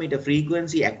parameter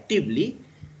frequency actively.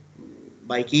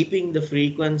 By keeping the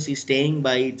frequency staying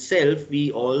by itself,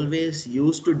 we always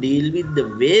used to deal with the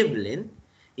wavelength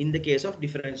in the case of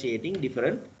differentiating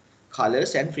different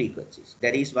colors and frequencies.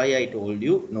 That is why I told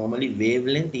you normally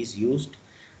wavelength is used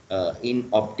in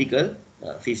optical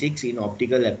physics, in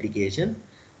optical application,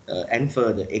 and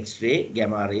further X-ray,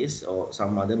 gamma rays, or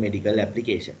some other medical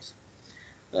applications.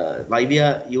 Why we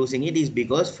are using it is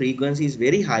because frequency is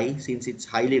very high, since it's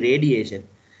highly radiation.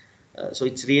 So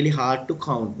it's really hard to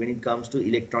count when it comes to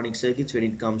electronic circuits, when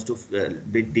it comes to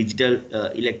digital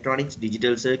electronics,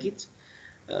 digital circuits.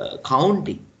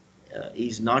 Counting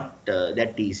is not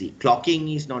that easy.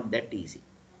 Clocking is not that easy.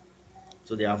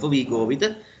 So therefore we go with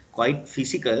a quite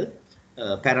physical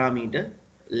parameter,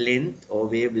 length or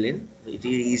wavelength. It is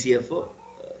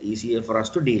easier for us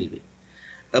to deal with.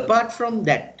 Apart from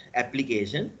that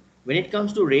application, when it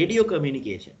comes to radio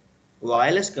communication,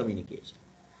 wireless communication,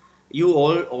 you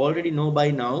all already know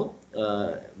by now,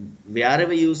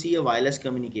 wherever you see a wireless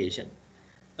communication,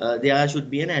 there should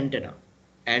be an antenna.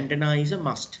 Antenna is a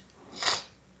must.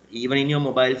 Even in your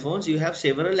mobile phones, you have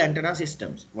several antenna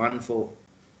systems.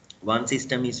 One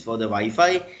system is for the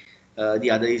Wi-Fi,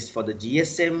 the other is for the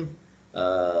GSM.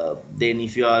 Then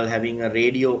if you are having a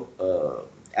radio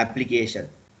application,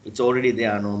 it's already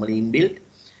there normally inbuilt.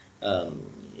 Um,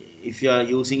 if you are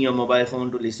using your mobile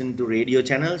phone to listen to radio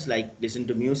channels, like listen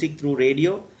to music through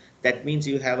radio, that means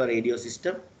you have a radio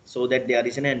system, so that there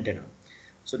is an antenna.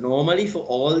 So normally for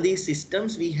all these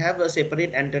systems, we have a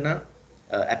separate antenna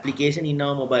application in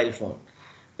our mobile phone.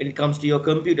 When it comes to your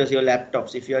computers, your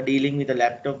laptops, if you are dealing with a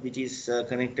laptop which is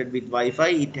connected with Wi-Fi,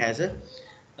 it has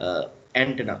a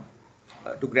antenna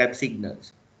to grab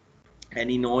signals. And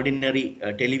in ordinary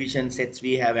television sets,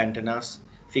 we have antennas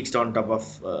fixed on top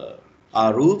of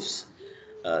our roofs.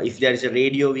 If there is a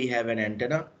radio, we have an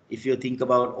antenna. If you think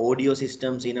about audio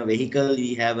systems in a vehicle,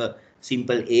 we have a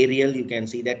simple aerial. You can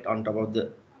see that on top of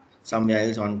the, somewhere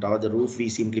else on top of the roof, we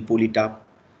simply pull it up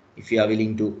if you are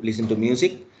willing to listen to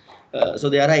music. So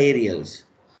there are aerials.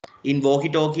 In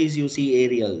walkie-talkies, you see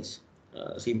aerials,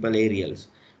 simple aerials.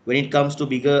 When it comes to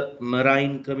bigger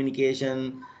marine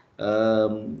communication,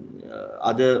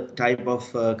 other type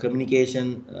of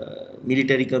communication,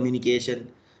 military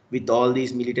communication, with all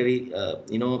these military,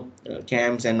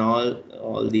 camps and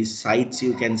all these sites,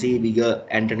 you can see bigger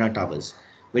antenna towers.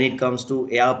 When it comes to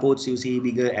airports, you see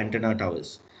bigger antenna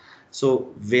towers.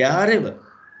 So wherever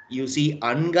you see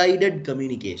unguided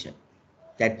communication,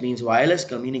 that means wireless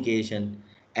communication,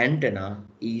 antenna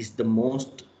is the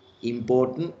most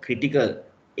important critical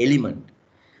element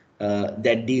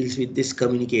that deals with this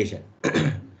communication.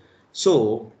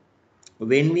 So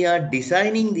when we are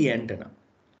designing the antenna,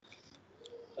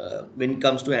 when it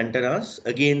comes to antennas,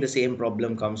 again the same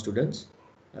problem comes, students.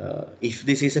 If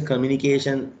this is a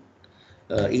communication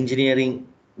engineering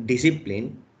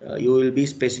discipline, you will be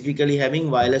specifically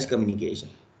having wireless communication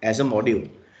as a module,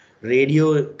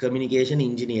 radio communication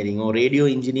engineering or radio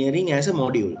engineering as a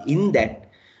module. In that,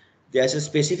 there's a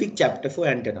specific chapter for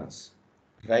antennas,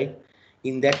 right?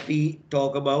 In that, we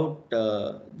talk about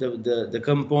the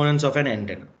components of an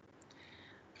antenna.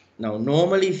 Now,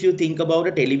 normally, if you think about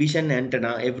a television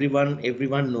antenna, everyone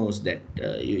knows that.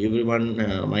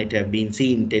 Everyone might have been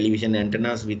seen television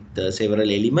antennas with several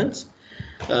elements.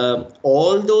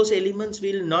 All those elements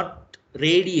will not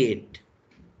radiate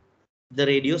the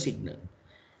radio signal,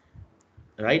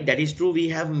 right? That is true. We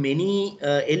have many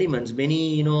elements,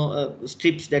 many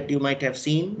strips that you might have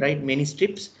seen, right? Many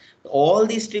strips. All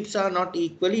these strips are not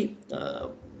equally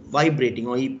vibrating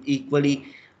or equally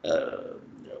uh,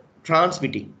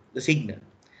 transmitting the signal.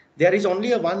 There is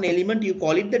only a one element, you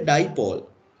call it the dipole,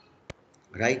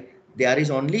 right? There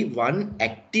is only one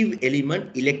active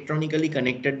element electronically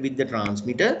connected with the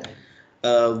transmitter,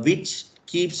 which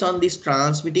keeps on this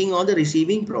transmitting or the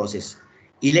receiving process,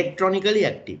 electronically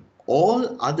active.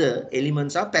 All other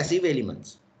elements are passive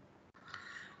elements.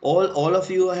 All of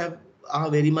you are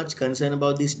very much concerned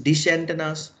about these dish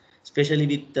antennas, especially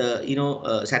with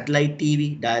satellite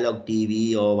TV, dialogue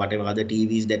TV, or whatever other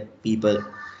TVs that people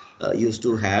used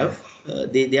to have.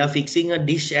 They are fixing a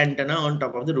dish antenna on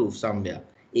top of the roof somewhere,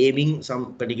 aiming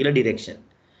some particular direction,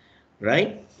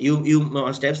 right? You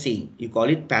must have seen. You call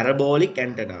it parabolic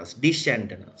antennas, dish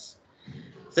antennas.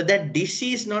 So that dish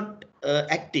is not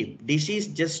active. Dish is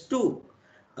just to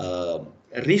uh,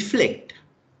 reflect,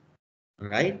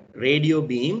 right? Radio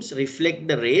beams reflect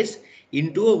the rays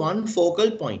into a one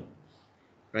focal point,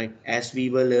 right? As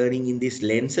we were learning in these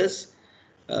lenses,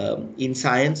 in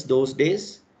science those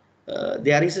days,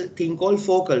 there is a thing called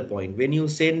focal point. When you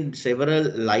send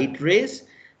several light rays,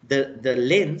 the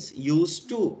lens used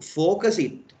to focus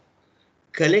it,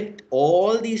 collect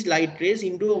all these light rays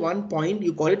into a one point,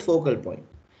 you call it focal point.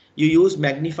 You use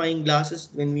magnifying glasses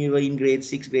when we were in grade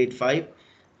 6, grade 5,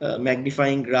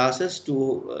 magnifying glasses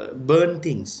to burn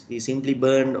things. We simply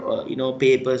burn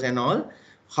papers and all.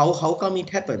 How come it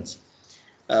happens?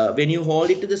 When you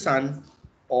hold it to the sun,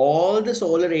 all the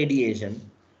solar radiation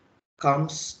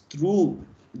comes through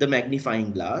the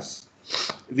magnifying glass,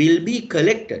 will be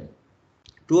collected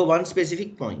to a one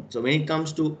specific point. So when it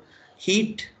comes to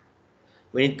heat,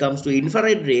 when it comes to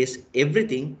infrared rays,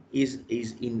 everything is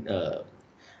in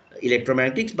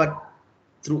electromagnetics, but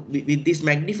through with this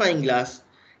magnifying glass,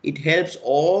 it helps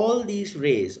all these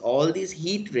rays, all these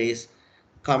heat rays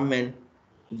come and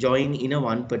join in a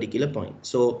one particular point.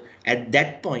 So at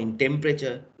that point,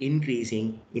 temperature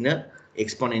increasing in a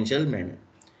exponential manner,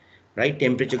 right?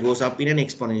 Temperature goes up in an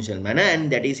exponential manner,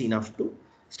 and that is enough to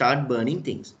start burning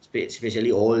things,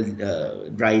 especially all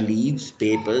dry leaves,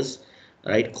 papers,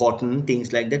 right? Cotton,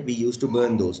 things like that we used to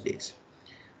burn those days.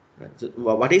 Right. So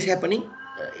what is happening?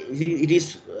 It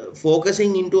is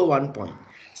focusing into a one point.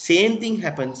 Same thing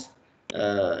happens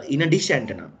in a dish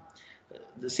antenna.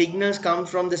 The signals come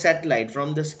from the satellite,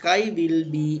 from the sky, will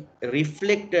be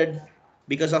reflected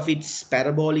because of its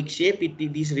parabolic shape. It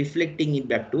is reflecting it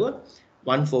back to a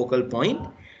one focal point.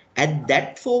 At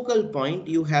that focal point,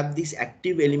 you have this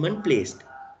active element placed,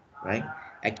 right?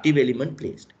 Active element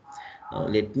placed. Now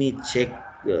let me check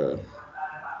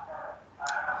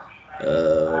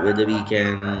whether we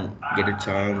can get a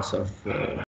chance of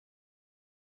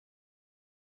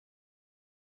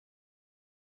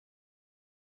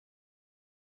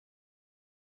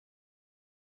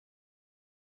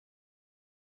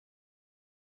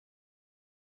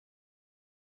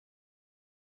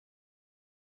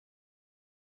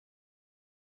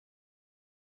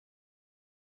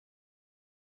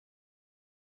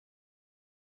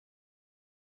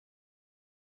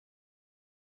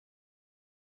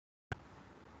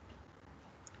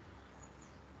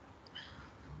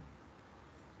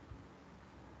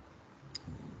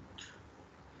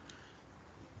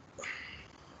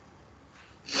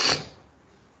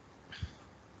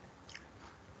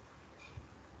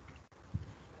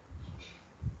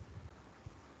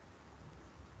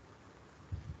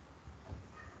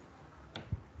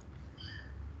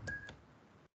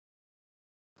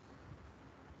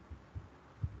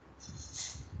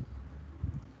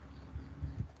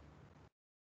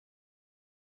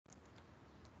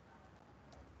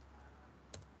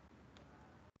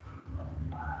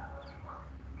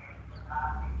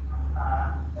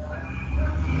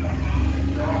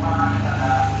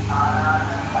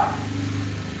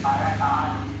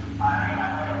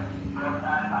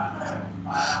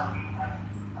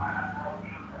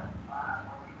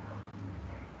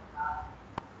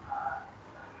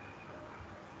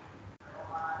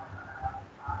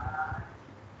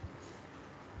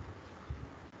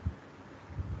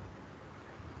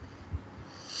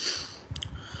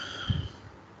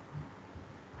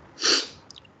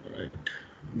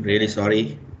Really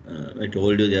sorry. I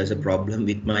told you there's a problem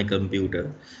with my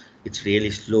computer. It's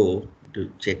really slow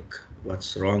to check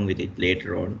what's wrong with it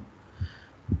later on.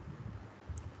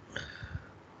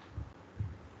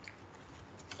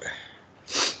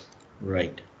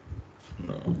 Right.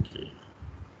 Okay.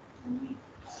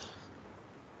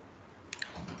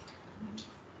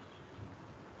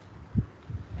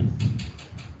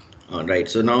 All right.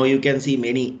 So now you can see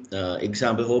many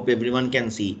example. Hope everyone can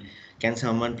see. Can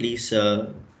someone please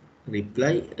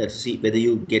reply? Let's see whether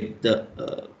you get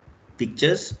the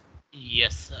pictures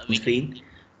Yes, on we can screen. see.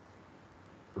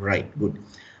 Right. Good.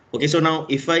 Okay. So now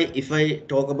if I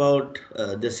talk about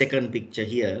the second picture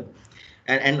here,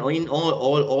 and in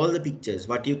all the pictures,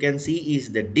 what you can see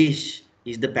is the dish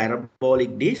is the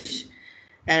parabolic dish,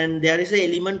 and there is an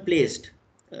element placed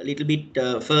a little bit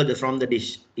further from the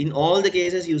dish. In all the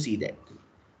cases, you see that,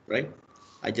 right?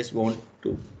 I just wanted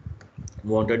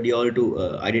you all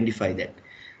to identify that.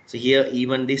 So here,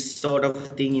 even this sort of a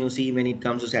thing you see when it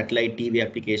comes to satellite TV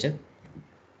application,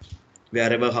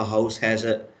 wherever a house has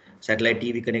a satellite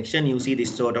TV connection, you see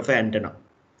this sort of antenna.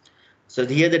 So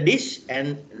here the dish,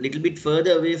 and a little bit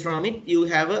further away from it, you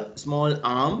have a small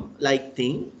arm like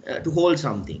thing to hold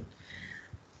something.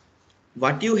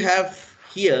 What you have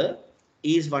here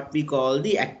is what we call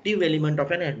the active element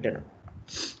of an antenna.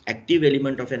 Active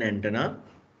element of an antenna,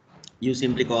 you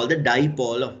simply call the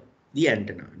dipole of the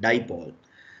antenna, dipole.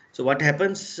 So what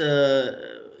happens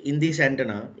in this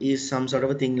antenna is some sort of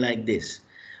a thing like this.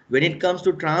 When it comes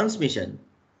to transmission,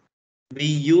 we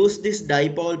use this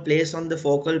dipole placed on the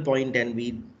focal point, and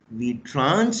we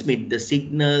transmit the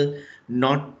signal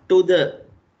not to the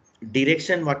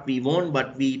direction what we want,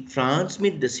 but we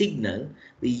transmit the signal.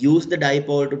 We use the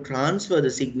dipole to transfer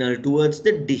the signal towards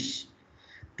the dish,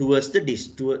 towards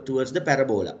the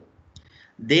parabola.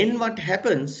 Then what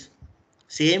happens,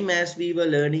 same as we were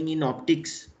learning in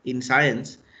optics in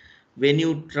science, when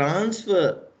you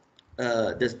transfer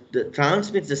the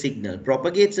transmits the signal,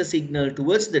 propagates the signal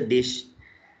towards the dish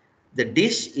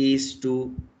is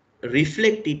to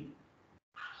reflect it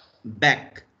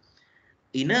back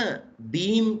in a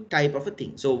beam type of a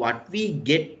thing. So what we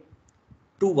get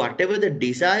to whatever the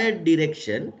desired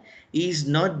direction is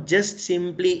not just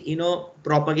simply,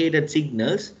 propagated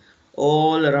signals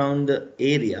all around the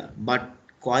area, but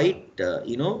quite,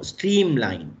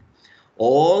 streamlined.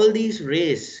 All these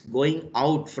rays going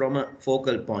out from a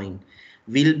focal point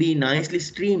will be nicely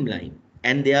streamlined,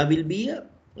 and there will be a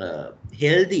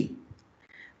healthy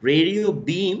radio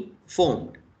beam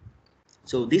formed.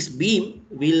 So this beam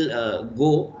will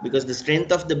go, because the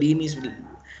strength of the beam is a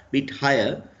bit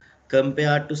higher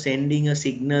compared to sending a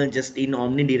signal just in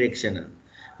omnidirectional.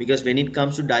 Because when it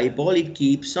comes to dipole, it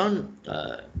keeps on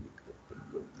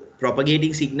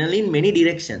propagating signal in many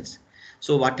directions.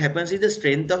 So what happens is the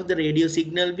strength of the radio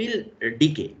signal will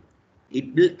decay.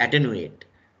 It will attenuate,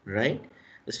 right?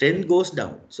 The strength goes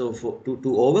down. So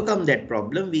to overcome that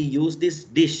problem, we use this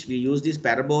dish, we use this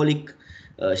parabolic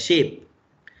shape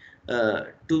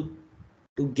to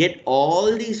get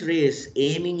all these rays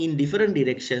aiming in different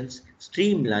directions,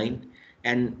 streamlined,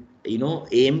 and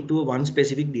aim to one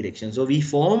specific direction. So we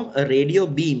form a radio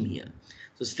beam here.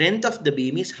 So strength of the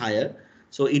beam is higher,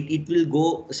 so it will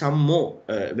go some more.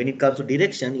 When it comes to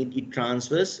direction, it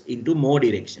transfers into more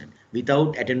direction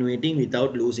without attenuating,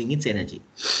 without losing its energy,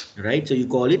 right? So you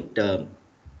call it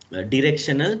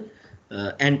directional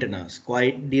antennas,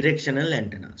 quite directional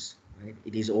antennas, right?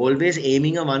 It is always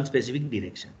aiming a one specific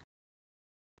direction.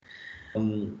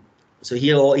 So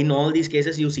here in all these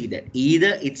cases you see that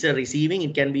either it's a receiving,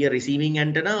 it can be a receiving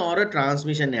antenna or a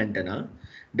transmission antenna,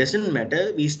 doesn't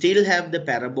matter. We still have the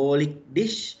parabolic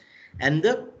dish and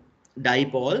the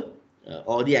dipole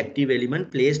or the active element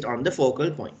placed on the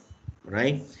focal point,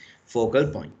 right? Focal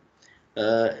point.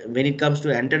 When it comes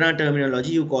to antenna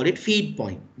terminology, you call it feed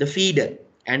point, the feeder,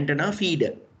 antenna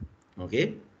feeder.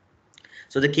 Okay,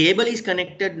 so the cable is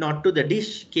connected not to the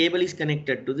dish, cable is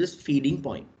connected to this feeding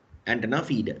point, antenna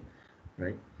feeder,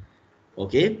 right?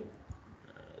 Okay,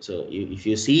 so if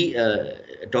you see,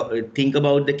 think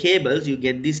about the cables, you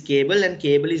get this cable, and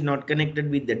cable is not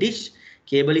connected with the dish,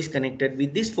 cable is connected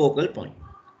with this focal point,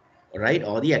 right,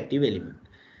 or the active element,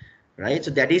 right?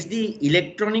 So that is the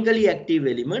electronically active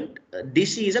element.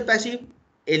 Dish is a passive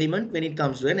element when it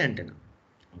comes to an antenna.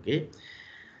 Okay,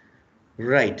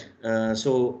 right.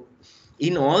 So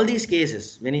in all these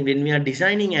cases, when we are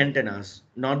designing antennas,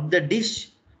 not the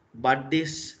dish, but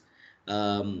this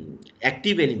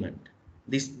active element,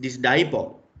 this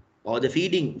dipole or the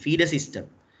feeder system,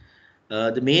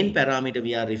 the main parameter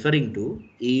we are referring to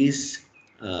is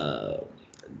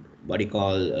what you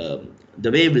call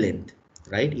the wavelength,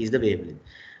 right? Is the wavelength.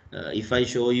 If I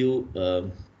show you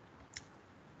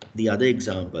the other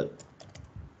example,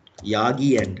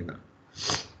 Yagi antenna.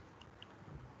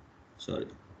 Sorry.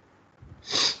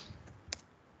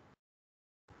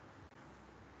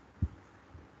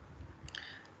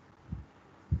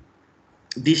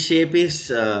 This shape is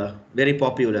very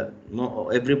popular.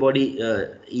 Everybody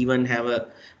even have a,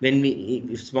 when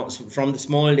we from the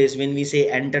small days, when we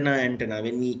say antenna,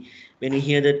 when we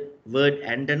hear the word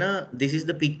antenna, this is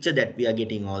the picture that we are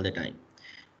getting all the time.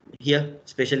 Here,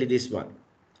 especially this one.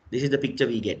 This is the picture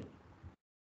we get.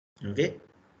 Okay,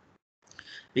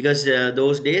 because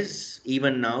those days,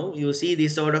 even now, you see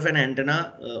this sort of an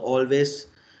antenna always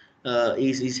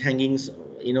is hanging,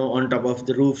 on top of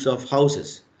the roofs of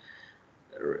houses.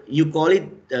 You call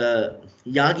it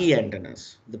Yagi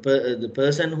antennas. The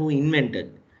person who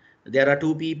invented. There are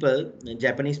two people,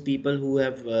 Japanese people, who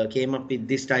have came up with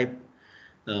this type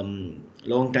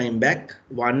long time back.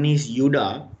 One is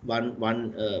Yuda.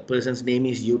 One person's name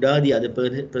is Yuda. The other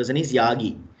person is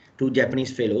Yagi. Two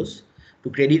Japanese fellows. To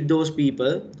credit those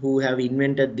people who have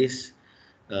invented this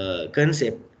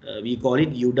concept, we call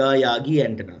it Yuda Yagi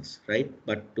antennas, right?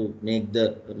 But to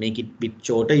make it bit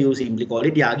shorter, you simply call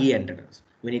it Yagi antennas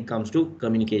when it comes to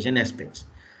communication aspects.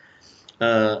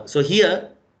 So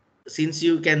here, since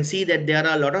you can see that there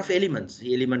are a lot of elements,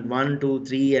 element 1, 2,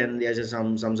 3, and there's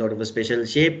some sort of a special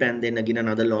shape, and then again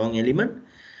another long element.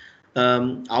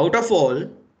 Out of all,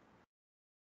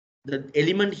 the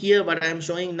element here, what I am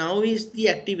showing now is the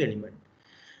active element.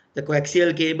 The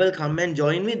coaxial cable come and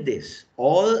join with this.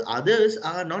 All others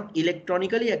are not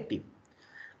electronically active.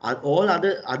 All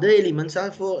other elements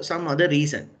are for some other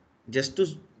reason, just to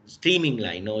streaming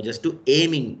line or just to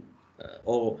aiming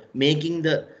or making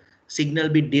the signal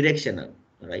be directional,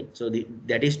 right? So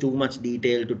that is too much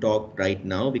detail to talk right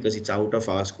now because it's out of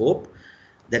our scope.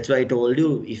 That's why I told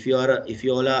you, if you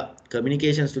all are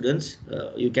communication students,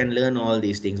 you can learn all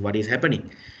these things what is happening,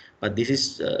 but this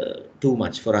is too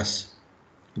much for us.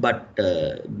 But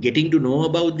getting to know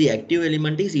about the active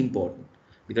element is important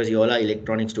because you all are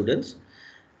electronic students.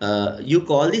 You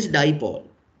call this dipole.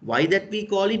 Why that we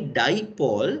call it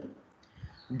dipole?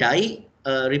 Di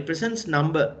represents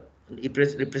number. It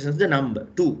represents the number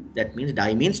 2. That means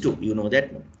di means 2. You know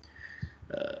that.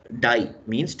 Di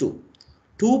means 2.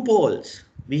 Two poles.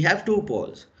 We have two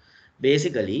poles.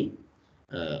 Basically,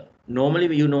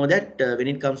 normally you know that when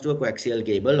it comes to a coaxial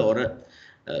cable or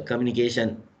a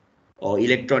communication or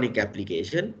electronic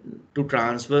application, to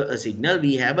transfer a signal,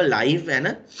 we have a live and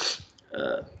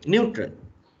a neutral.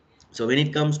 So when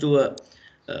it comes to a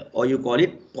or you call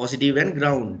it positive and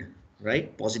ground,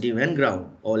 right? Positive and ground,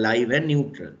 or live and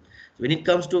neutral. When it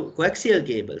comes to coaxial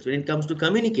cables, when it comes to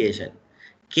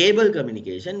cable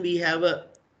communication, we have a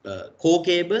core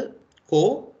cable,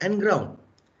 core and ground.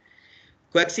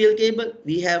 Coaxial cable,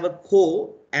 we have a core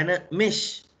and a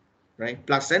mesh, right?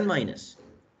 Plus and minus.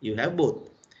 You have both.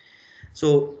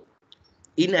 So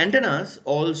in antennas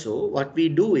also, what we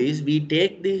do is we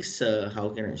take this, how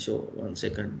can I show? 1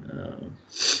 second.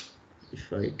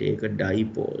 If I take a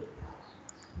dipole,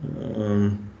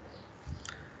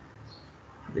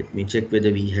 let me check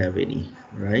whether we have any,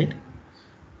 right?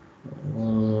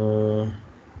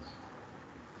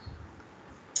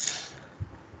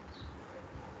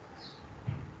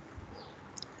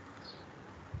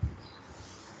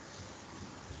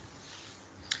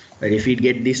 Right, if we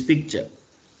get this picture,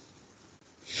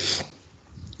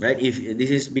 right, if this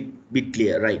is bit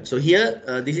clear, right? So here,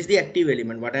 this is the active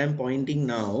element. What I am pointing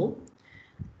now,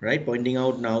 right, pointing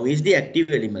out now is the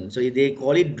active element. So they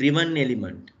call it driven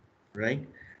element, right?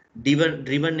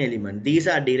 Driven element. These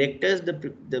are directors.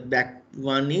 The back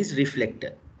one is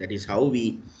reflector. That is how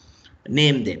we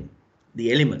name them,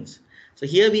 the elements. So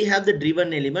here we have the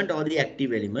driven element or the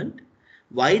active element.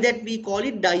 Why that we call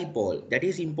it dipole? That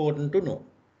is important to know.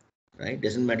 Right,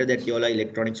 doesn't matter that you all are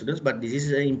electronic students, but this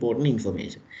is important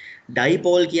information.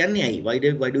 Dipole kyanne ai? Why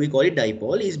do we call it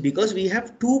dipole? Is because we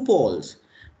have two poles.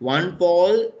 One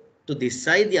pole to this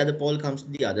side, the other pole comes to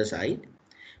the other side.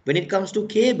 When it comes to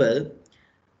cable,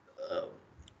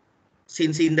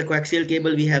 since in the coaxial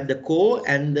cable we have the core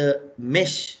and the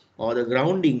mesh or the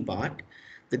grounding part,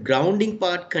 the grounding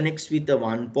part connects with the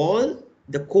one pole,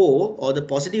 the core or the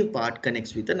positive part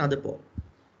connects with another pole,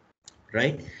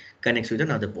 right? Connects with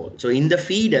another pole. So in the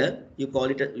feeder, you call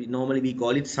it, normally we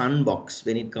call it sun box.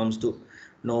 When it comes to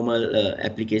normal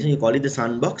application, you call it the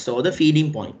sun box or the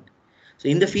feeding point. So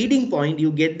in the feeding point,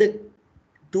 you get the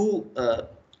two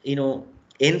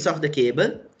ends of the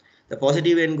cable. The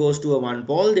positive end goes to a one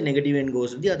pole, the negative end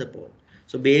goes to the other pole.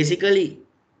 So basically,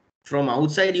 from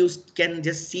outside you can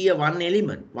just see a one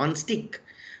element, one stick,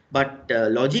 but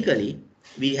logically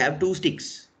we have two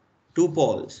sticks, two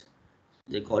poles.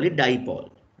 They call it dipole,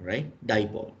 right?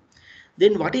 Dipole.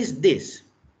 Then what is this?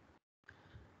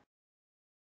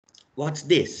 What's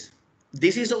this?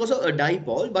 This is also a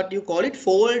dipole, but you call it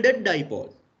folded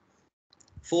dipole.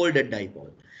 Folded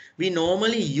dipole. We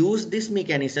normally use this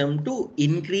mechanism to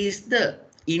increase the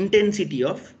intensity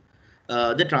of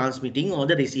the transmitting or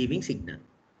the receiving signal.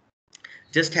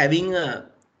 Just having a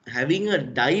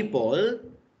dipole,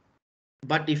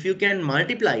 but if you can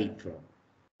multiply it from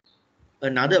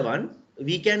another one,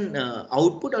 we can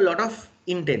output a lot of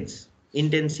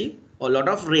intensive or a lot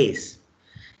of rays.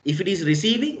 If it is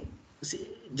receiving,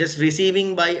 just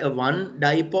receiving by a one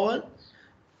dipole,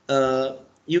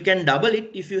 you can double it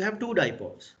if you have two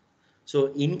dipoles.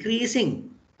 So increasing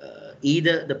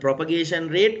either the propagation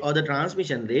rate or the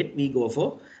transmission rate, we go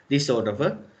for this sort of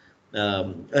a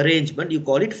arrangement. You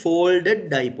call it folded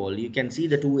dipole. You can see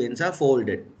the two ends are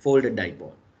folded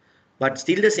dipole. But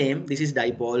still the same, this is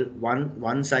dipole.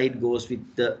 One side goes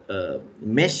with the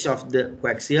mesh of the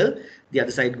coaxial, the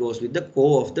other side goes with the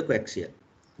core of the coaxial.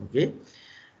 Okay,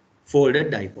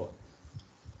 folded dipole.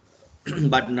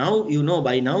 But now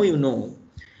by now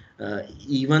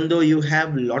even though you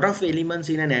have lot of elements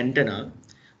in an antenna,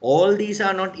 all these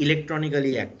are not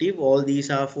electronically active. All these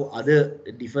are for other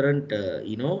different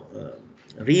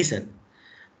reason.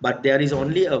 But there is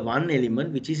only a one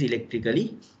element which is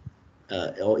electrically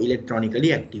or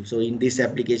electronically active. So in this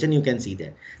application, you can see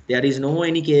that there is no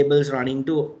any cables running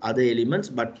to other elements,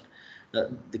 but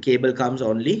the cable comes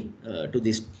only to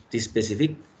this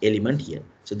specific element here.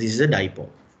 So this is a dipole,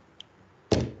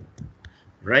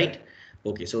 right?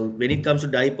 Okay, so when it comes to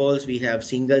dipoles, we have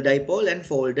single dipole and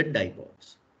folded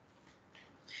dipoles.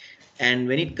 And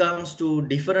when it comes to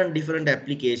different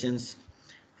applications,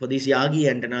 for this Yagi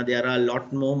antenna, there are a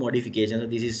lot more modifications. So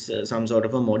this is some sort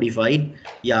of a modified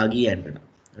Yagi antenna,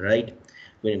 right?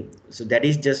 So that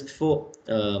is just for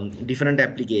different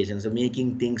applications. So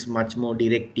making things much more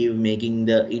directive, making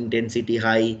the intensity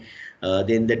high,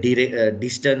 then the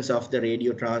distance of the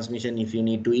radio transmission, if you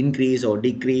need to increase or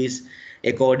decrease,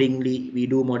 accordingly we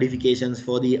do modifications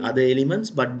for the other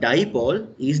elements. But dipole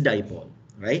is dipole,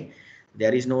 right?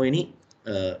 There is no any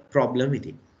problem with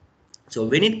it. So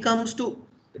when it comes to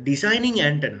designing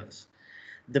antennas,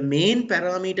 the main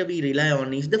parameter we rely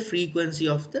on is the frequency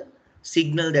of the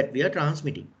signal that we are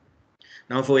transmitting.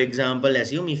 Now, for example,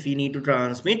 assume if we need to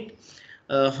transmit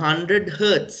 100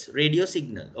 hertz radio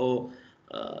signal, or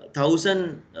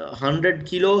 1100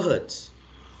 kilohertz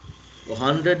or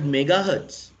 100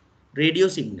 megahertz radio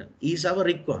signal is our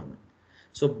requirement.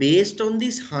 So based on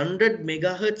this 100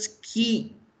 megahertz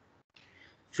key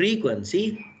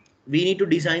frequency, we need to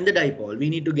design the dipole. We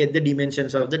need to get the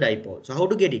dimensions of the dipole. So how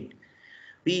to get it?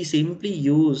 We simply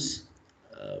use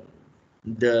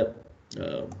the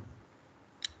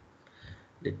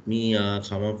let me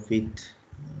come up with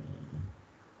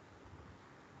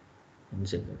 1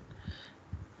 second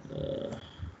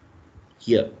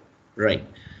here, right?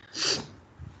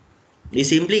 We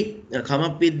simply come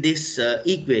up with this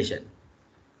equation.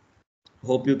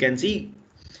 Hope you can see.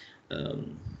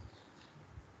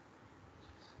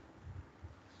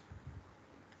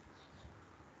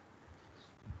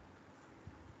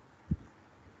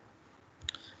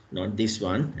 Not this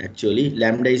one, actually.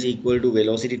 Lambda is equal to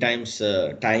velocity times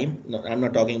time. No, I'm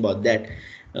not talking about that.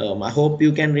 I hope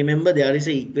you can remember there is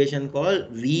an equation called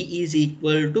V is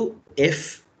equal to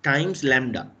F times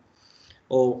lambda,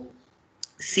 or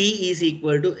C is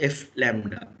equal to F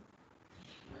lambda.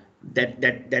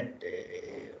 That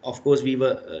of course we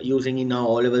were using in our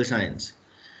O-level science,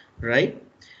 right?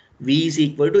 V is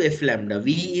equal to F lambda.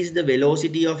 V is the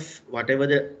velocity of whatever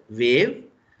the wave.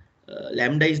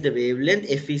 Lambda is the wavelength,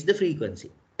 F is the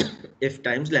frequency, F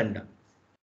times lambda,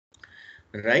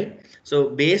 right? So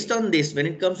based on this, when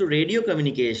it comes to radio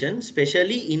communication,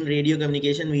 especially in radio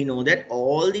communication, we know that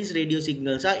all these radio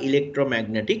signals are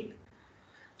electromagnetic.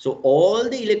 So all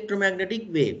the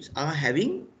electromagnetic waves are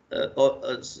having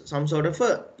some sort of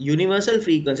a universal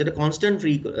frequency, a constant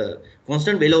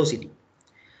velocity.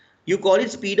 You call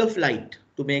it speed of light.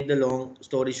 To make the long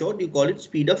story short, you call it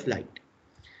speed of light.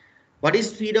 What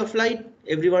is speed of light?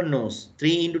 Everyone knows,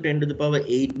 3 into 10 to the power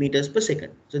 8 meters per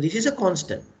second. So this is a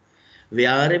constant.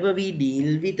 Wherever we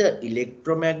deal with an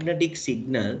electromagnetic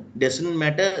signal, doesn't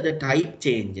matter the type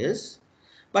changes,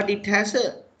 but it has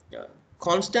a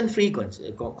constant frequency,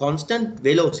 a constant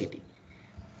velocity,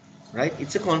 right?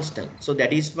 It's a constant. So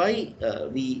that is why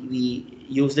we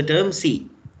use the term C.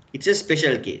 It's a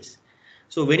special case.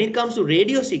 So when it comes to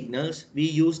radio signals, we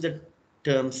use the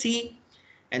term C,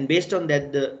 and based on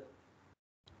that, the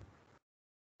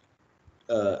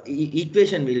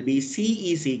equation will be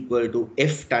C is equal to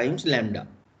F times lambda.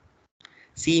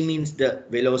 C means the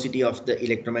velocity of the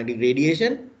electromagnetic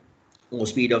radiation or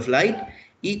speed of light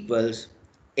equals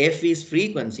F is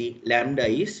frequency, lambda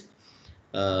is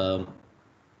um,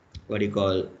 what do you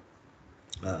call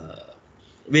uh,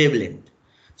 wavelength.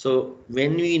 So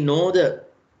when we know the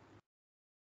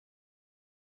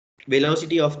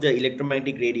velocity of the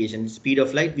electromagnetic radiation, speed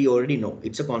of light, we already know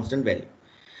it's a constant value.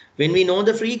 When we know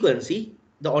the frequency,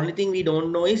 the only thing we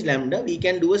don't know is lambda. We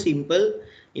can do a simple,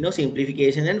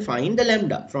 simplification and find the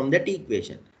lambda from that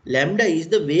equation. Lambda is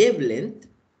the wavelength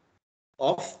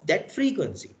of that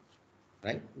frequency,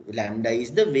 right? Lambda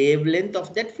is the wavelength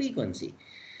of that frequency.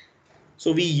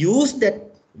 So we use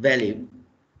that value.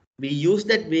 We use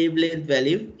that wavelength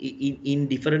value in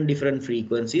different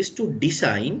frequencies to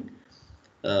design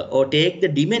or take the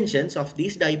dimensions of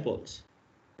these dipoles,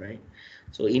 right?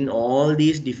 So in all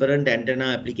these different antenna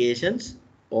applications,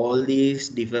 all these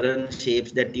different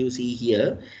shapes that you see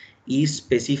here is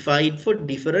specified for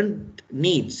different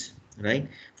needs, right?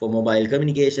 For mobile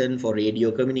communication, for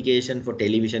radio communication, for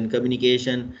television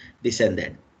communication, this and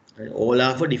that. Right? All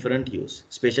are for different use.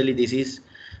 Especially this is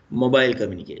mobile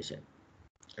communication,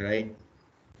 right?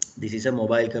 This is a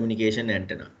mobile communication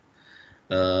antenna.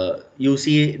 You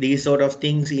see these sort of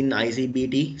things in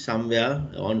ICBT somewhere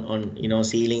on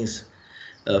ceilings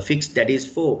fixed, that is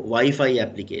for Wi-Fi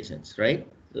applications, right?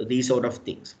 So these sort of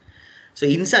things. So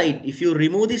inside, if you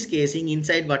remove this casing,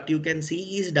 inside what you can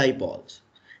see is dipoles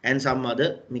and some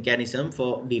other mechanism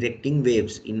for directing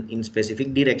waves in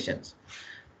specific directions.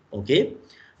 Okay,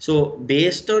 so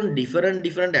based on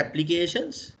different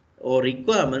applications or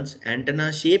requirements,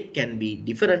 antenna shape can be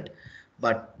different,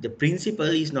 but the principle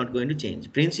is not going to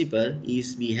change. Principle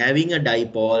is we having a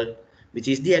dipole, which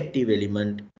is the active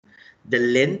element. The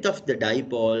length of the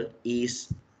dipole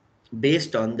is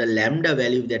based on the lambda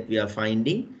value that we are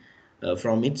finding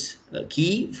from its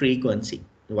key frequency.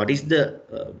 What is the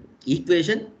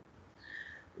equation?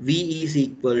 V is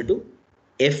equal to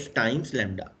F times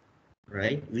lambda,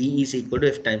 right? V is equal to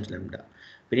F times lambda.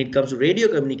 When it comes to radio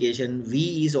communication,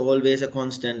 V is always a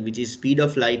constant, which is speed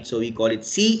of light. So we call it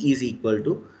C is equal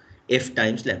to F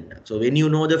times lambda. So when you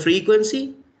know the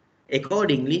frequency,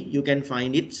 accordingly, you can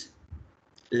find its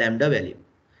lambda value,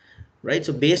 right?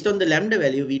 So based on the lambda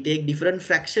value, we take different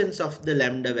fractions of the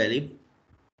lambda value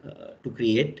to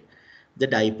create the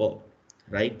dipole,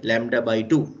 right? Lambda by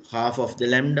 2, half of the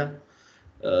lambda,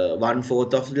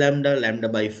 1/4 of lambda, lambda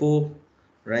by 4,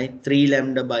 right? 3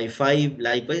 lambda by 5.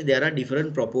 Likewise, there are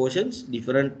different proportions,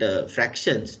 different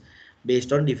fractions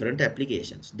based on different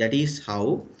applications. That is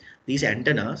how these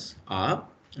antennas are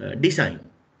designed.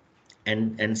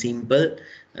 And simple.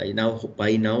 Now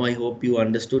by now I hope you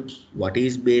understood what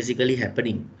is basically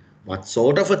happening, what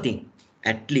sort of a thing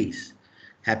at least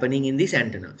happening in these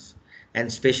antennas. And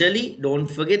especially don't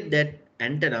forget that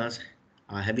antennas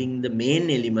are having the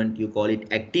main element, you call it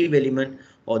active element,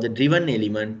 or the driven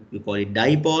element, you call it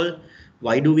dipole.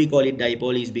 Why do we call it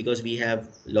dipole? Is because we have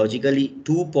logically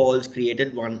two poles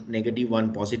created, one negative,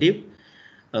 one positive.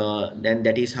 Then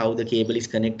that is how the cable is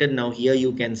connected. Now here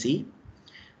you can see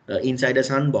inside a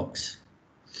sun box,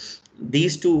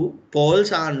 these two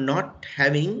poles are not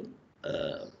having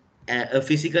a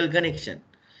physical connection.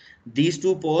 These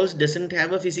two poles doesn't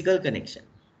have a physical connection.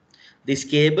 This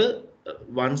cable,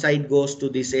 one side goes to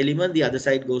this element, the other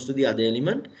side goes to the other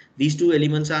element. These two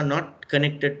elements are not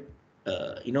connected,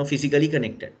 physically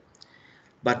connected,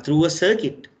 but through a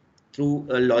circuit, through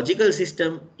a logical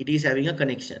system, it is having a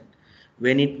connection.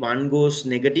 When one goes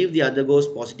negative, the other goes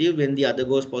positive. When the other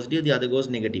goes positive, the other goes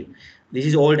negative. This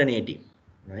is alternating,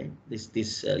 right?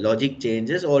 This logic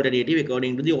changes alternative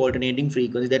according to the alternating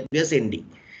frequency that we are sending.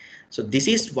 So this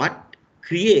is what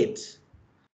creates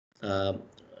uh,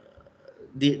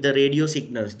 the radio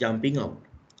signals jumping out,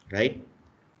 right?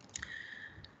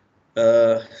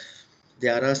 Uh,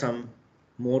 there are some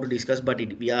more to discuss, but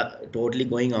we are totally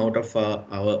going out of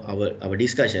our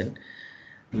discussion.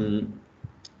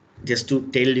 Just to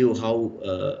tell you how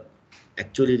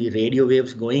actually the radio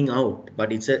waves going out,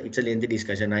 but it's a lengthy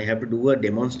discussion. I have to do a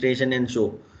demonstration and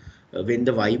show when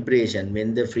the vibration,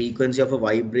 when the frequency of a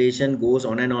vibration goes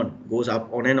on and on, goes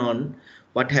up on and on,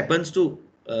 what happens to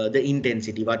the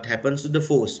intensity, what happens to the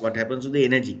force, what happens to the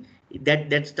energy,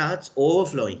 that starts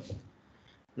overflowing.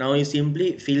 Now you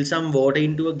simply fill some water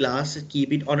into a glass,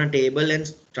 keep it on a table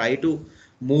and try to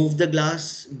move the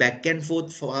glass back and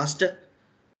forth faster,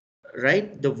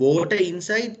 right? The water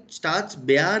inside starts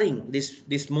bearing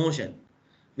this motion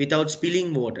without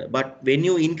spilling water. But when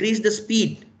you increase the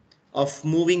speed of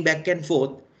moving back and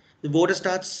forth, the water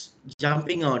starts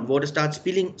jumping out, water starts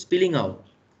spilling out,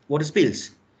 water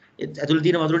spills.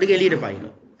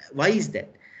 Why is that?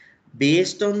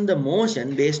 based on the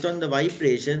motion, based on the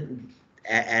vibration,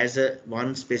 as a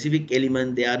one specific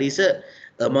element, there is a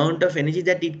amount of energy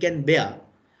that it can bear.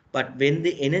 But when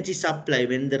the energy supply,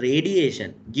 when the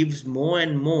radiation gives more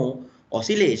and more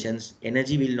oscillations,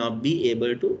 energy will not be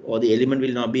able to, or the element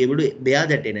will not be able to bear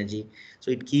that energy.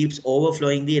 So it keeps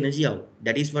overflowing the energy out.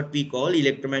 That is what we call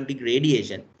electromagnetic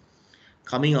radiation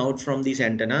coming out from these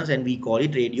antennas, and we call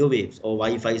it radio waves or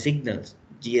Wi-Fi signals,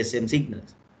 GSM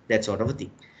signals, that sort of a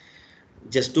thing.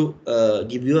 Just to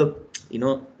give you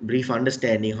a brief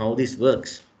understanding how this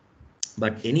works.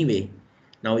 But anyway,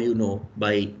 now you know,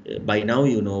 by now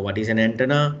you know what is an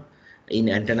antenna. In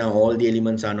antenna, all the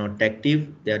elements are not active.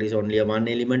 There is only a one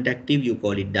element active. You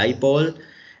call it dipole,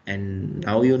 and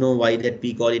now you know why that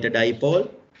we call it a dipole.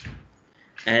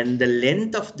 And the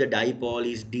length of the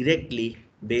dipole is directly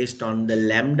based on the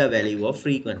lambda value of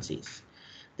frequencies.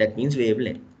 That means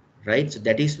wavelength, right? So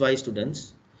that is why,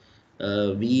 students,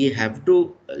 we have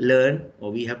to learn,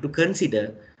 or we have to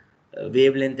consider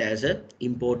wavelength as an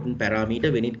important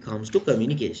parameter when it comes to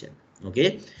communication.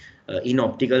 Okay, in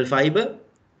optical fiber,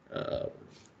 uh,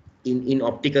 in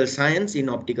optical science, in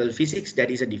optical physics,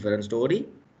 that is a different story.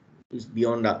 It's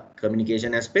beyond the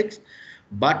communication aspects,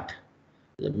 but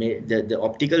the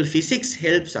optical physics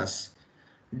helps us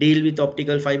deal with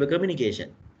optical fiber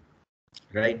communication,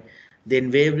 right?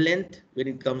 Then wavelength, when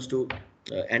it comes to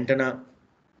antenna,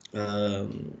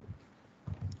 um,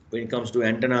 when it comes to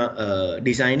antenna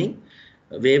designing,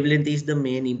 wavelength is the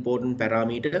main important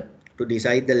parameter to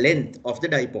decide the length of the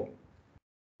dipole.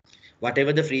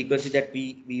 Whatever the frequency that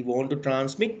we want to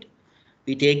transmit,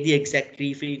 we take the exact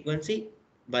frequency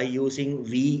by using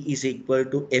V is equal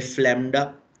to F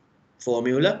lambda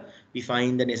formula. We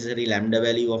find the necessary lambda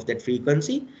value of that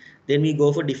frequency. Then we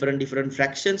go for different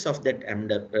fractions of that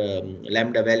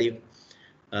lambda value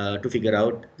to figure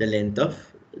out the length of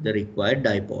the required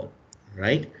dipole,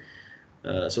 right?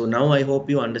 So now I hope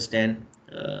you understand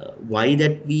why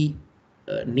that we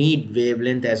need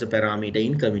wavelength as a parameter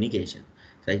in communication.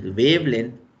 Right?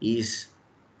 Wavelength is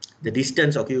the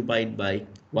distance occupied by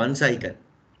one cycle,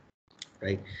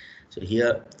 right? So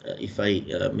here, if I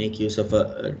make use of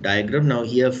a diagram now,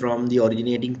 here from the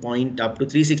originating point up to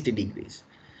 360 degrees.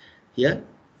 Here,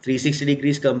 360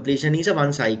 degrees completion is a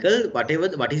one cycle. What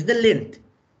is the length?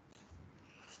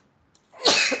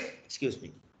 Excuse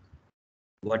me.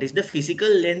 What is the physical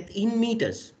length in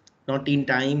meters? Not in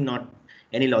time, not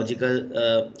any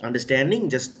logical understanding,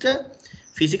 just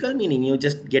physical meaning. You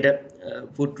just get a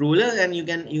foot ruler and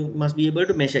you must be able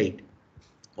to measure it,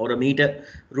 or a meter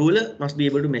ruler must be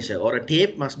able to measure, or a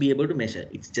tape must be able to measure.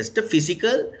 It's just a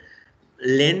physical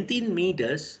length in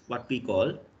meters, what we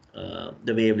call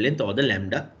the wavelength or the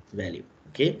lambda value.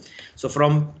 Okay, so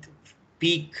from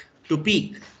peak to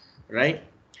peak, right?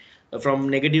 From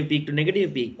negative peak to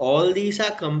negative peak, all these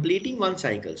are completing one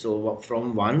cycle. So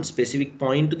from one specific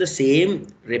point to the same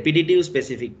repetitive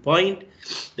specific point,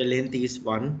 the length is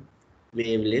one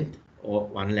wavelength or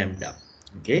one lambda.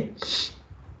 Okay,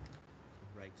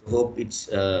 right. So hope it's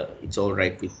all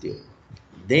right with you.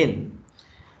 Then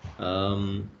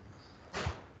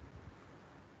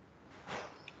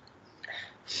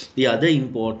the other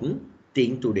important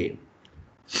thing today,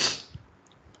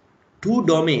 two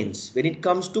domains when it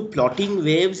comes to plotting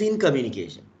waves in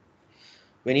communication.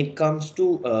 When it comes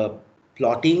to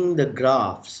plotting the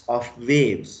graphs of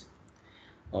waves,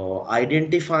 or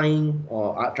identifying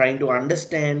or trying to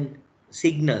understand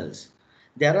signals,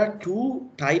 there are two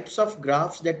types of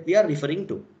graphs that we are referring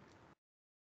to.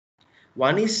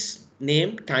 One is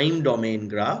named time domain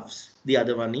graphs, the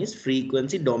other one is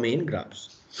frequency domain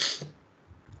graphs.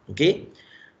 Okay,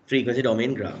 frequency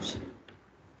domain graphs.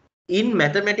 In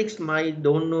mathematics, I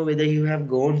don't know whether you have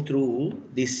gone through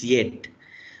this yet.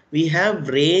 We have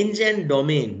range and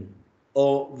domain,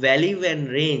 or value and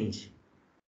range.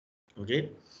 Okay,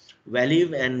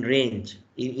 value and range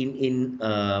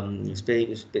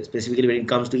specifically when it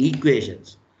comes to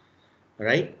equations,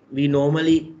 right? We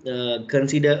normally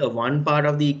consider one part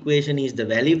of the equation is the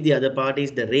value, the other part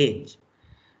is the range,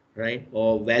 right?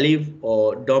 Or value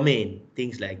or domain,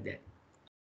 things like that.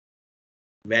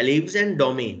 Values and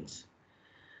domains.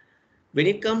 When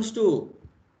it comes to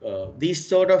these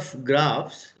sort of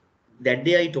graphs, that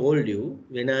day I told you,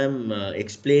 when I'm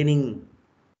explaining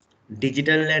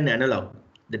digital and analog,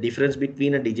 the difference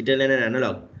between a digital and an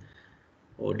analog,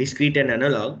 or discrete and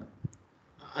analog,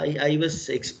 I was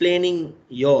explaining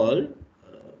you all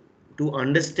to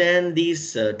understand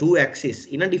these two axes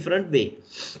in a different way.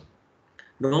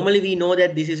 Normally we know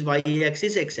that this is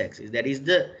y-axis, x-axis. That is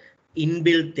the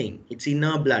inbuilt thing. It's in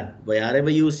our blood. Wherever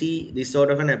you see this sort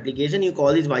of an application, you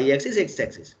call this y-axis,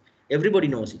 x-axis. Everybody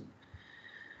knows it.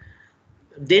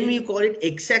 then we call it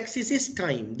x-axis is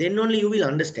time. Then only you will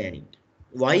understand it.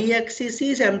 Y-axis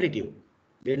is amplitude.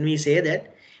 When we say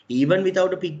that, even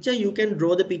without a picture, you can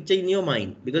draw the picture in your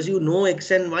mind because you know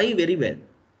x and y very well,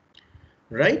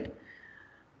 right?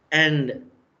 And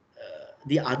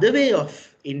the other way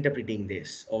of interpreting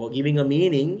this or giving a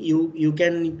meaning, you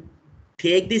can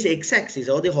take this x-axis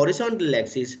or the horizontal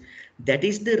axis, that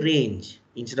is the range.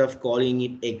 Instead of calling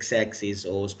it x-axis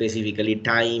or specifically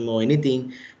time or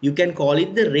anything, you can call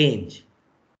it the range,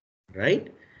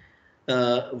 right?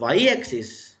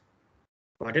 Y-axis,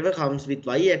 whatever comes with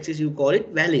y-axis, you call it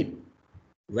value.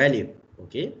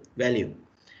 Okay, value.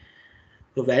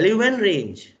 So value and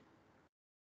range.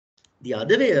 The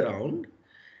other way around,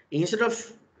 instead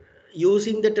of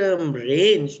using the term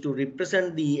range to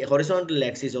represent the horizontal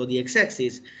axis or the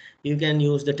x-axis, you can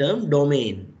use the term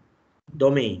domain.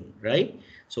 Domain, right?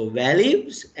 So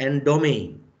values and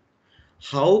domain.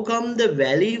 How come the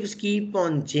values keep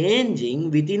on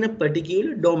changing within a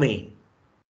particular domain?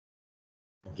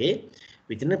 Okay,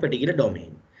 within a particular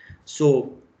domain.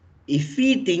 So if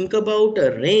we think about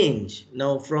a range,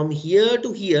 now from here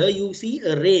to here, you see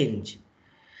a range.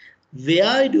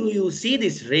 Where do you see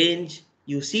this range?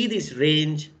 You see this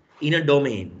range in a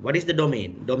domain. What is the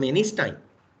domain? Domain is time.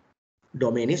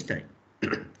 Domain is time.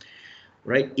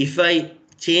 Right? If I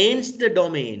change the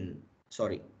domain,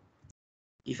 sorry,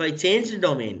 if I change the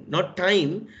domain, not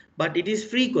time, but it is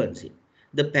frequency,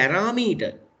 the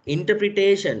parameter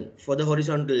interpretation for the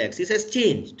horizontal axis has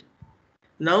changed.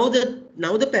 Now the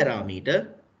parameter,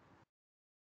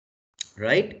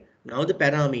 right? Now the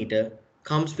parameter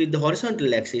comes with the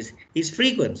horizontal axis is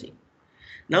frequency.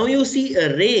 Now you see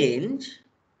a range,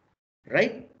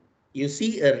 right? You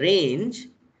see a range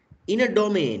in a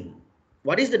domain.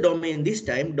 What is the domain this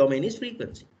time? Domain is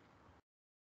frequency,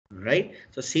 right?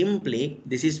 So simply,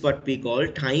 this is what we call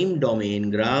time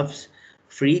domain graphs,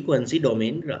 frequency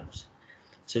domain graphs.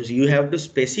 So you have to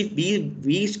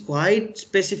be quite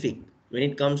specific when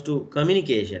it comes to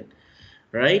communication,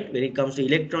 right? When it comes to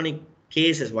electronic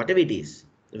cases, whatever it is,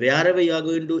 wherever you are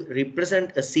going to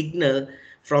represent a signal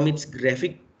from its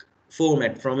graphic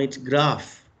format, from its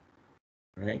graph,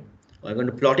 right? We're going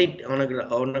to plot it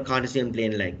on a Cartesian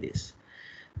plane like this.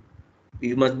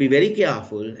 You must be very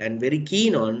careful and very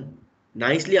keen on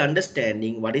nicely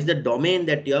understanding what is the domain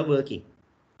that you are working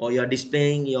or you are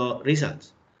displaying your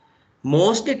results.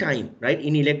 Most the time, right?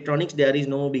 In electronics, there is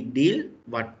no big deal.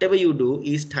 Whatever you do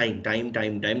is time,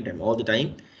 all the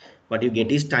time. What you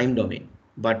get is time domain.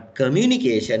 But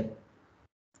communication,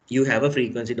 you have a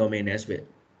frequency domain as well.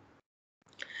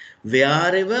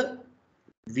 Wherever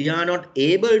we are not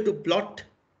able to plot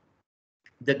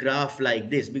the graph like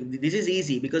this is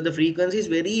easy because the frequency is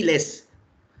very less.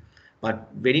 But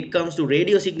when it comes to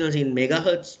radio signals in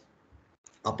megahertz,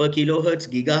 upper kilohertz,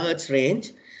 gigahertz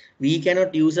range, we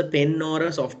cannot use a pen or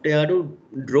a software to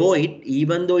draw it.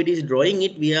 Even though it is drawing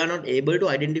it, we are not able to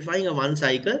identify a one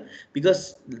cycle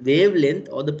because wavelength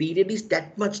or the period is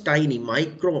that much tiny,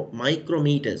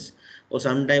 micrometers, or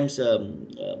sometimes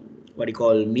what you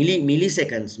call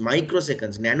milliseconds,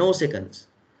 microseconds, nanoseconds.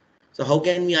 So how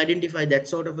can we identify that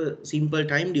sort of a simple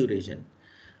time duration?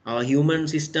 Our human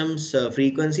system's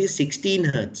frequency is 16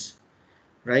 hertz,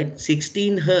 right?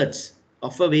 16 hertz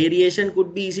of a variation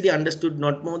could be easily understood,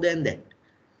 not more than that.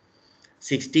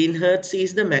 16 hertz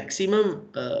is the maximum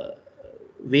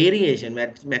variation,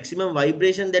 maximum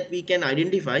vibration that we can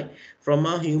identify from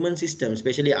our human system,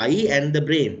 especially eye and the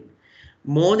brain.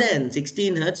 More than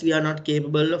 16 hertz, we are not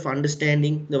capable of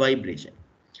understanding the vibration,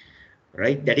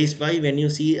 right? That is why when you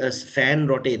see a fan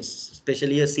rotates,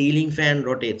 especially a ceiling fan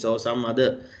rotates or some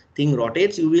other thing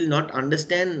rotates, you will not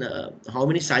understand how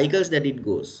many cycles that it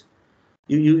goes.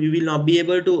 You will not be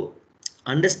able to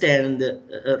understand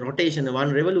the rotation,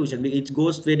 one revolution. It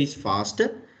goes very fast.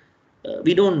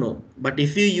 We don't know. But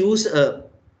if you use a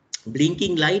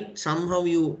blinking light, somehow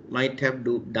you might have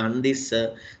done this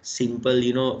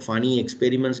simple, funny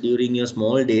experiments during your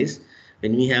small days.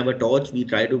 When we have a torch, we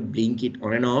try to blink it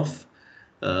on and off,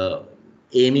 uh,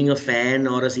 aiming a fan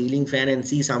or a ceiling fan, and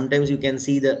see sometimes you can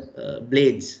see the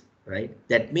blades, right?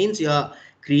 That means you are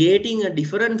creating a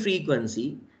different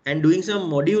frequency and doing some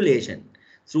modulation.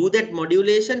 Through that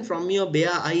modulation from your bare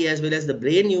eye as well as the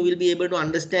brain, you will be able to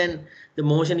understand the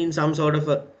motion in some sort of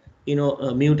a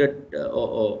a muted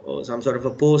or some sort of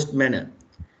a post manner,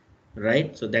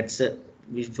 right? So that's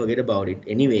we forget about it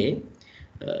anyway.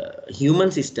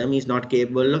 Human system is not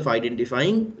capable of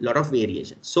identifying a lot of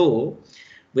variations. So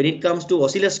when it comes to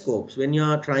oscilloscopes, when you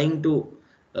are trying to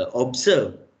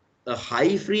observe a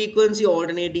high frequency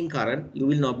alternating current, you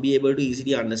will not be able to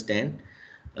easily understand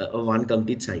one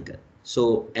complete cycle.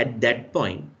 So at that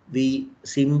point, we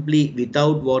simply,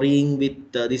 without worrying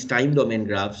with these time domain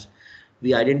graphs,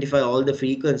 we identify all the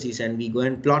frequencies and we go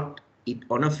and plot it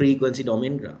on a frequency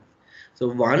domain graph. So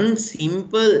one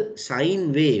simple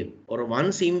sine wave or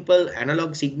one simple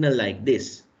analog signal like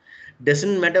this,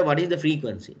 doesn't matter what is the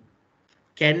frequency,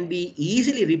 can be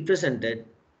easily represented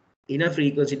in a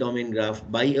frequency domain graph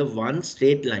by a one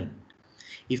straight line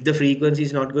if the frequency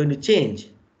is not going to change.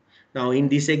 Now in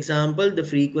this example, the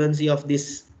frequency of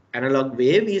this analog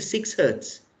wave is 6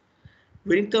 Hertz.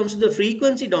 When it comes to the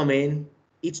frequency domain,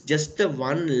 it's just a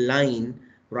one line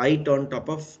right on top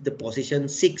of the position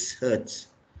 6 Hertz.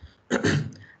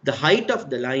 The height of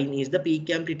the line is the peak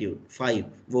amplitude, 5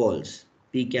 volts.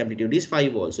 Peak amplitude is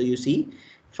 5 volts. So you see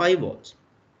 5 volts.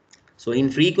 So in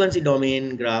frequency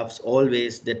domain graphs,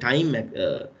 always the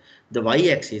the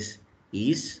y-axis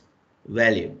is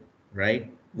value, right?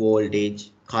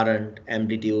 Voltage, current,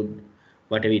 amplitude,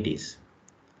 whatever it is,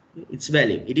 it's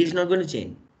value. It is not going to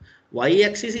change.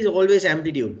 Y-axis is always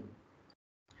amplitude,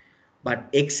 but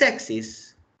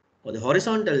x-axis or the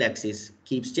horizontal axis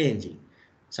keeps changing.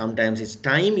 Sometimes it's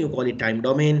time, you call it time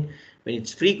domain. When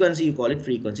it's frequency, you call it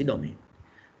frequency domain.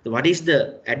 So what is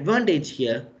the advantage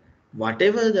here?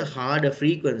 Whatever the harder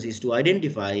frequencies to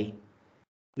identify,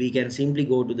 we can simply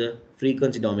go to the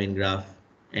frequency domain graph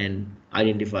and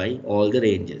identify all the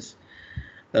ranges.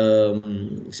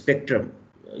 Spectrum,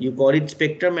 you call it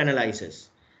spectrum analysis.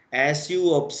 As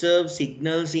you observe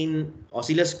signals in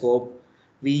oscilloscope,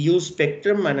 we use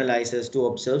spectrum analysis to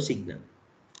observe signal.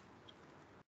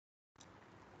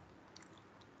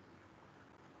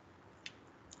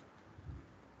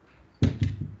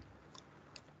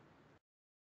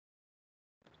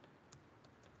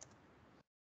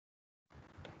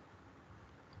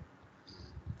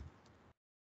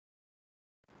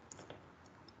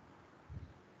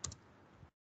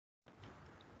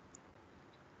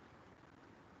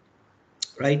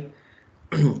 Right?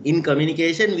 In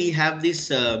communication, we have this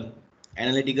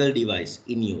analytical device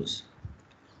in use.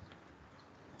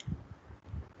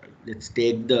 Let's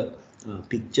take the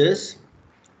pictures.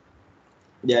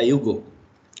 There you go.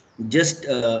 Just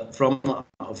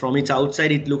from its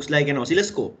outside, it looks like an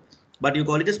oscilloscope, but you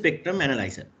call it a spectrum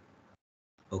analyzer.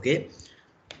 Okay,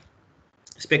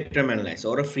 spectrum analyzer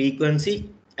or a frequency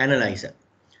analyzer.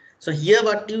 So here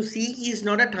what you see is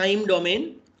not a time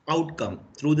domain outcome.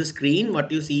 Through the screen,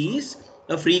 what you see is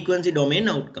a frequency domain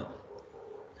outcome.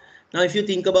 Now, if you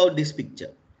think about this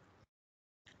picture,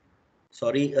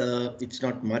 sorry, it's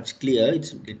not much clear.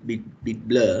 It's a bit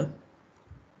blur.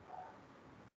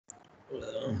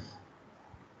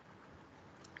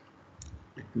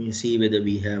 Let me see whether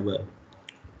we have a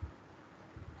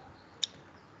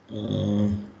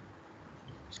some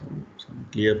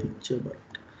clear picture, but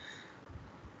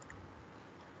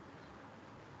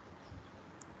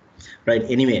right.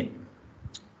 Anyway,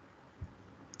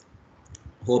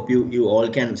 hope you all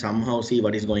can somehow see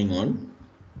what is going on.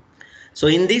 So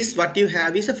in this, what you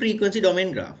have is a frequency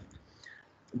domain graph.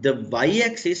 The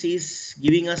y-axis is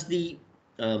giving us the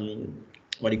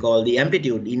what you call the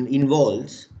amplitude in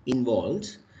volts,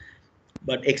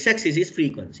 but x-axis is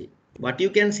frequency. What you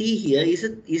can see here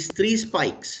is three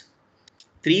spikes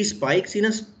in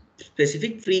a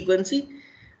specific frequency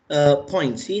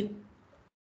point. See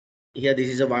here, this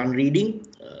is a one reading.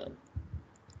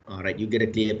 All right, you get a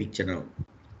clear picture now.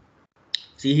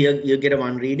 See here, you get a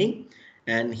one reading,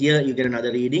 and here you get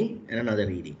another reading and another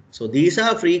reading. So these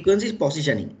are frequencies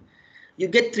positioning. You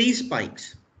get three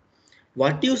spikes.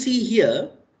 What you see here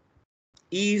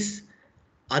is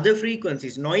other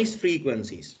frequencies, noise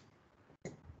frequencies.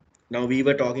 Now we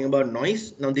were talking about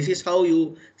noise. Now this is how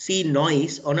you see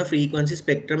noise on a frequency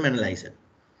spectrum analyzer.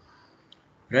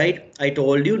 Right? I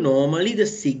told you normally the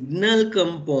signal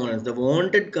components, the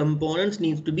wanted components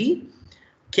needs to be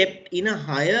kept in a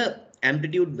higher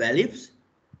amplitude values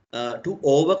to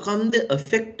overcome the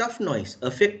effect of noise.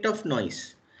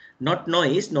 Not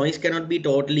noise. Noise cannot be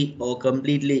totally or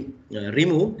completely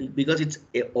removed because it's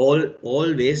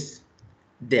always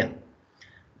there.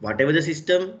 Whatever the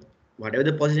system, whatever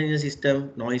the position in the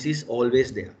system, noise is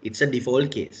always there. It's a default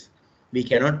case. We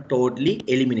cannot totally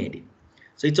eliminate it.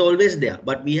 So it's always there,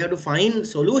 but we have to find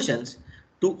solutions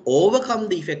to overcome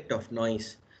the effect of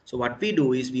noise. So what we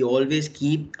do is we always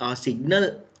keep our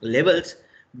signal levels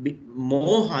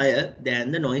more higher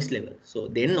than the noise level. So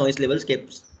then noise levels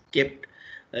kept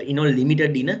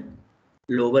limited in a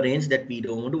lower range that we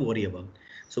don't want to worry about.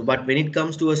 So but when it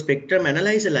comes to a spectrum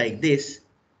analyzer like this,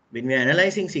 when we are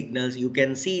analyzing signals, you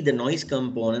can see the noise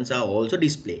components are also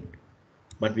displayed,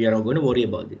 but we are not going to worry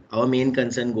about it. Our main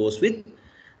concern goes with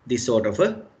this sort of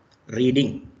a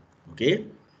reading. Okay,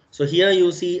 So here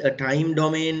you see a time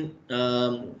domain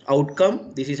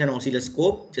outcome. This is an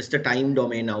oscilloscope, just a time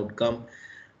domain outcome.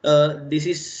 This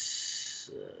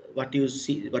is what you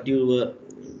see, what you were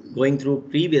going through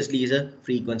previously is a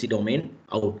frequency domain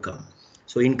outcome.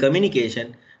 So in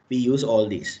communication, we use all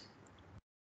these,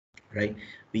 right?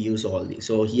 We use all these.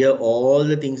 So here, all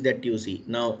the things that you see.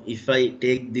 Now, if I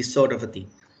take this sort of a thing,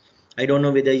 I don't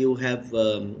know whether you have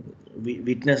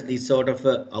witnessed this sort of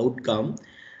a outcome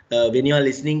when you are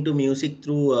listening to music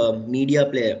through a media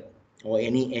player or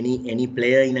any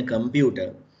player in a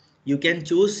computer. You can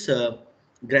choose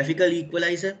graphical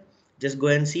equalizer. Just go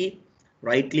and see,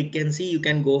 right click and see. You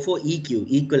can go for EQ,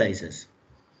 equalizers,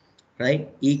 right?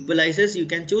 Equalizers, you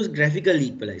can choose graphical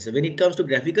equalizer. When it comes to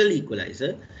graphical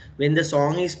equalizer, when the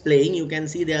song is playing, you can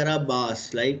see there are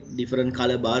bars, like different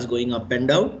color bars going up and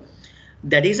down.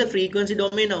 That is a frequency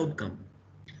domain outcome.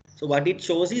 So what it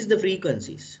shows is the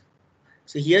frequencies.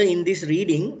 So here in this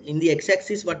reading, in the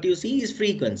x-axis, what you see is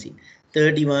frequency.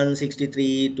 31,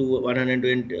 63 to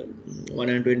 120,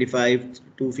 125,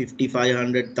 250,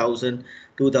 500, 1000,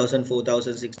 2000,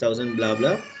 4000, 6000, blah,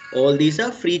 blah. All these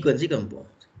are frequency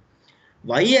components.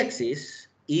 Y-axis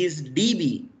is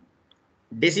dB,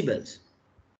 decibels.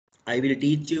 I will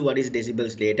teach you what is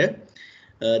decibels later.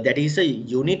 That is a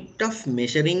unit of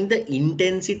measuring the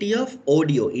intensity of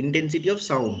audio, intensity of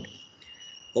sound,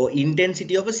 or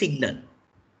intensity of a signal.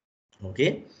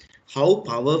 Okay, how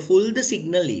powerful the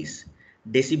signal is,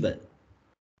 decibel,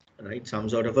 right? Some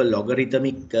sort of a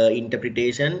logarithmic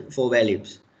interpretation for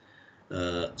values.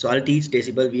 So I'll teach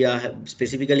decibel. We are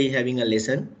specifically having a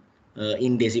lesson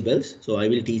in decibels, so I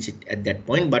will teach it at that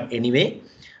point. But anyway,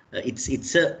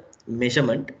 it's a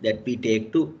measurement that we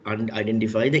take to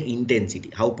identify the intensity,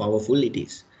 how powerful it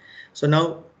is. So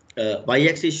now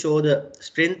y-axis show the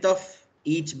strength of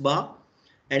each bar,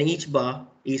 and each bar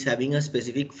is having a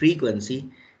specific frequency,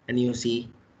 and you see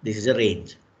this is a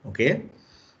range. Okay,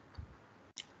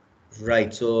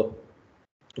 right. So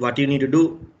what you need to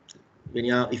do when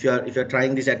you are, if you're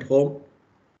trying this at home,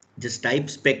 just type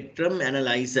spectrum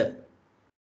analyzer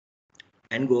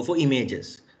and go for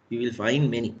images. You will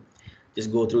find many.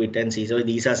 Just go through it and see. So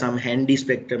these are some handy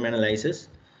spectrum analyzers,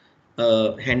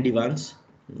 handy ones,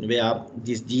 where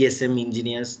these GSM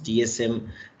engineers, GSM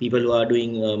people who are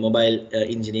doing mobile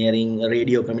engineering,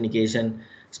 radio communication,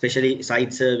 especially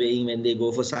site surveying, when they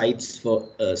go for sites for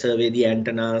survey the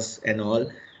antennas and all,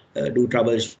 do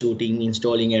troubleshooting,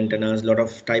 installing antennas, lot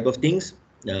of type of things.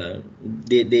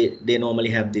 They normally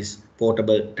have this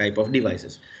portable type of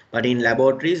devices, but in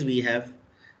laboratories we have,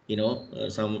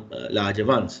 some larger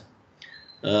ones.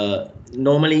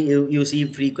 Normally you see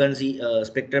frequency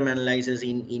spectrum analyzers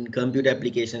in computer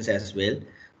applications as well,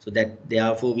 so that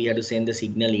therefore we have to send the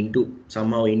signal into,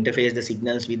 somehow interface the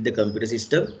signals with the computer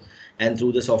system, and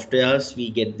through the softwares we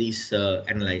get these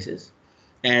analyzers.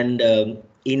 And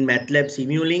in MATLAB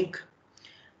Simulink,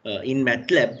 in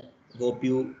MATLAB, hope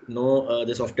you know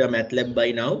the software MATLAB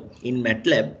by now. In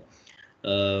MATLAB,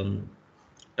 um,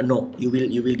 no, you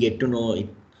will get to know it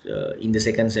in the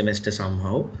second semester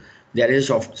somehow. There is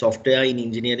software in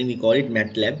engineering, we call it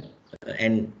MATLAB,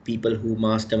 and people who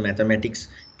master mathematics,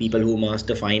 people who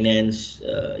master finance,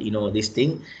 this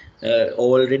thing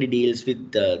already deals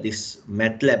with this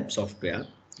MATLAB software.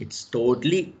 It's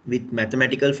totally with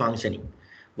mathematical functioning.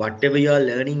 Whatever you are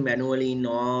learning manually in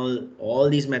all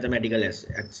these mathematical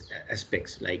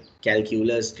aspects, like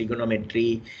calculus,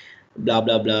 trigonometry, blah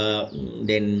blah blah,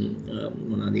 then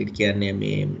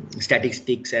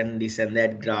statistics and this and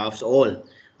that, graphs, all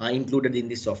are included in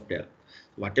this software.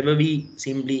 Whatever we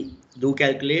simply do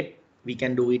calculate, we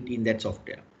can do it in that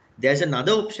software. There's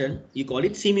another option, you call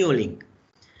it Simulink.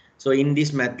 So in this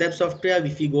MATLAB software,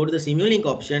 if you go to the Simulink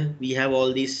option, we have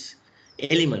all these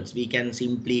elements. We can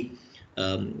simply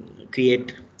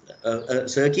create a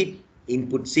circuit,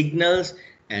 input signals,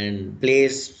 and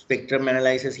place spectrum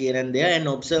analysis here and there, and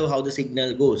observe how the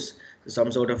signal goes. So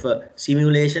some sort of a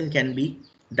simulation can be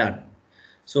done.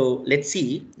 So let's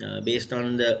see, based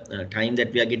on the time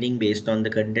that we are getting, based on the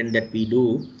content that we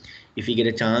do, if we get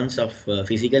a chance of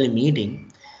physically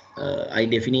meeting, I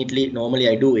definitely, normally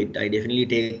I do it, I definitely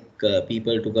take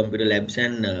people to computer labs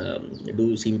and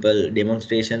do simple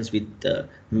demonstrations with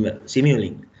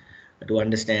Simulink, to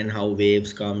understand how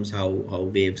waves comes, how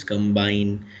waves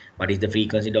combine, what is the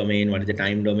frequency domain, what is the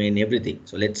time domain, everything.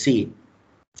 So let's see.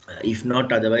 If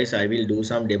not, otherwise I will do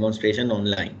some demonstration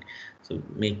online, so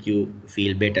make you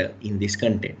feel better in this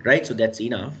content, right? So that's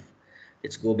enough.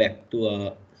 Let's go back to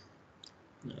our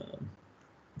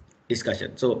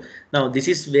discussion. So now this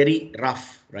is very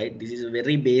rough, right? This is a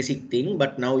very basic thing,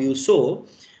 but now you saw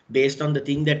based on the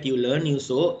thing that you learn, you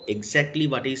saw exactly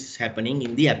what is happening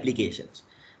in the applications,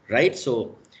 right?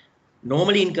 So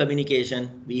normally in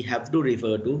communication, we have to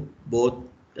refer to both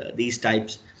these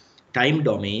types, time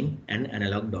domain and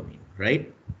analog domain,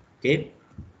 right? Okay.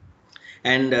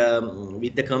 And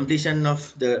with the completion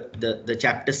of the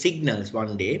chapter signals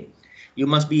one day, you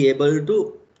must be able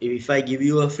to, if I give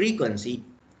you a frequency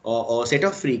or set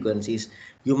of frequencies,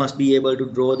 you must be able to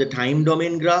draw the time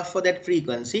domain graph for that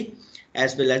frequency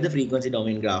as well as the frequency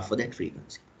domain graph for that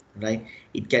frequency, right?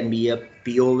 It can be a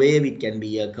pure wave, it can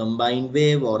be a combined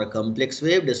wave or a complex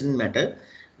wave, doesn't matter.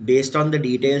 Based on the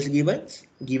details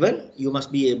given, you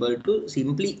must be able to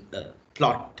simply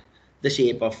plot the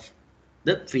shape of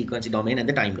the frequency domain and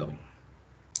the time domain.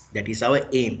 That is our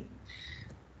aim.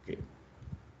 Okay.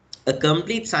 A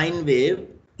complete sine wave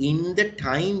in the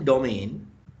time domain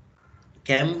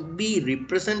can be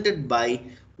represented by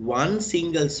one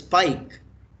single spike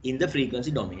in the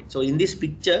frequency domain. So in this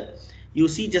picture, you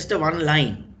see just a one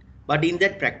line, but in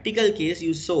that practical case,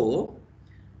 you saw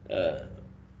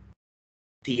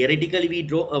theoretically we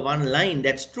draw a one line,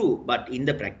 that's true, but in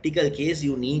the practical case,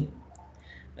 you need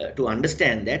to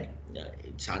understand that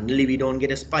suddenly we don't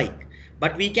get a spike,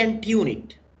 but we can tune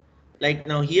it. Like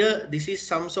now here, this is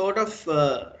some sort of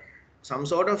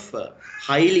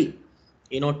highly,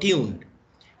 tuned.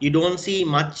 You don't see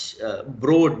much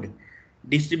broad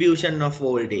distribution of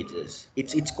voltages.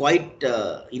 It's quite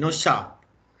sharp.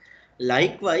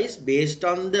 Likewise, based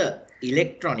on the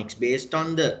electronics, based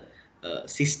on the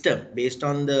system, based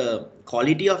on the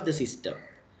quality of the system,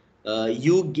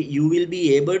 you will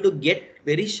be able to get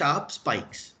very sharp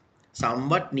spikes,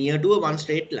 somewhat near to a one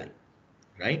straight line,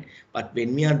 right? But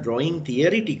when we are drawing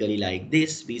theoretically like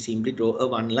this, we simply draw a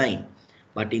one line.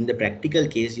 But in the practical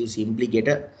case, you simply get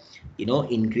a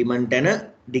increment and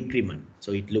a decrement.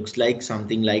 So it looks like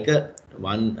something like a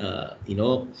one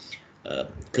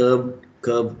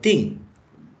curved thing.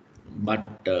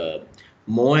 But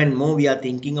more and more we are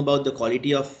thinking about the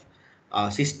quality of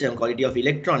our system, quality of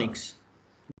electronics,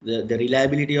 the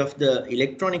reliability of the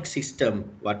electronic system,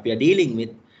 what we are dealing with.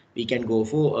 We can go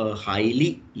for a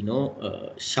highly,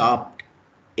 sharp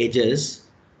edges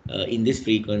in this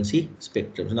frequency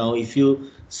spectrum. Now, if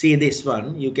you see this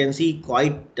one, you can see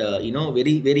quite,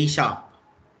 very sharp.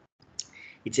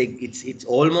 It's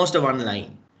almost a one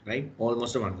line, right?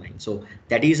 Almost a one line. So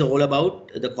that is all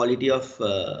about the quality of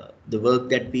the work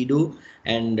that we do,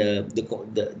 and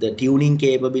the tuning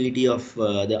capability of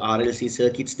the RLC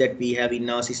circuits that we have in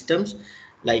our systems.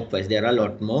 Likewise, there are a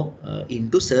lot more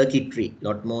into circuitry,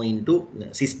 lot more into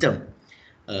system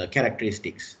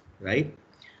characteristics, right?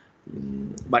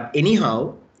 But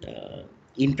anyhow,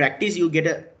 in practice, you get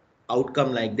a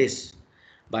outcome like this.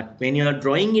 But when you are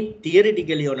drawing it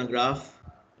theoretically on a graph,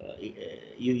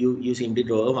 you simply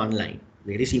draw a one line.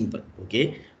 Very simple.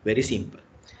 Okay, very simple.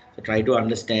 So try to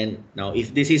understand now.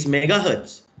 If this is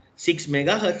megahertz, 6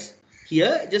 megahertz,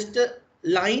 here just a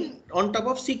line on top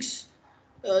of 6.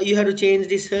 You have to change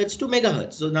this hertz to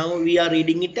megahertz. So now we are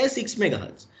reading it as 6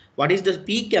 megahertz. What is the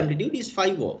peak amplitude? Is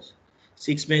 5 volts.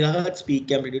 6 megahertz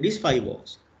peak amplitude is 5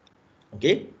 volts.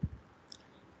 Okay.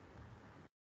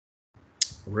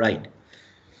 Right.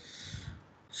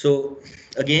 So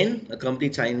again, a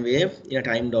complete sine wave in a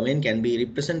time domain can be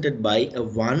represented by a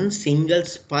one single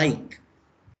spike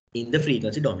in the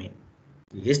frequency domain.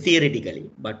 Yes, theoretically,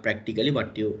 but practically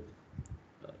what you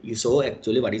saw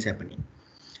actually what is happening.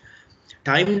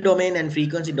 Time domain and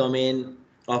frequency domain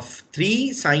of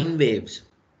three sine waves.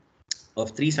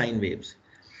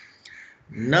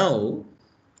 Now,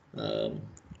 not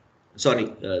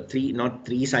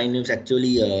three sine waves,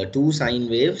 actually two sine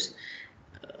waves.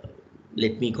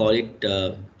 Let me call it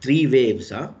three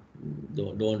waves.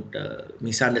 Don't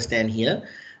misunderstand here.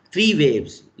 Three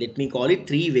waves. Let me call it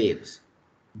three waves.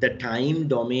 The time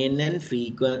domain and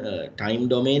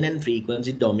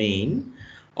frequency domain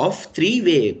of three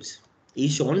waves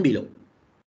is shown below.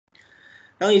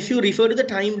 Now, if you refer to the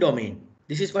time domain,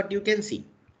 this is what you can see.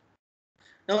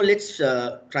 Now, let's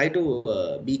try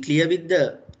to be clear with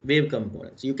the wave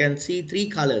components. You can see three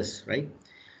colors, right?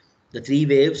 The three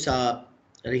waves are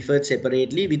referred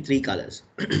separately with three colors.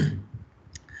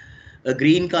 A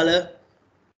green color,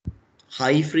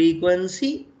 high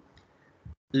frequency,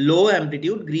 low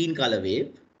amplitude green color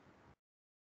wave.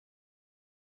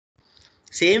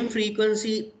 Same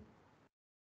frequency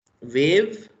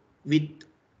wave with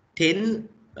 10,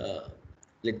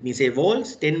 let me say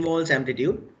volts, 10 volts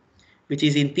amplitude, which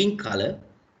is in pink color.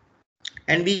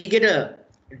 And we get a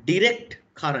direct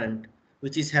current,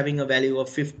 which is having a value of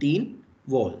 15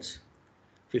 volts.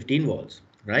 15 volts,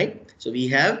 right? So we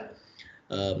have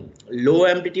low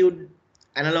amplitude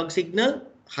analog signal,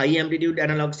 high amplitude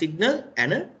analog signal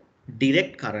and a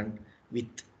direct current with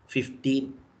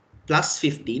 15 plus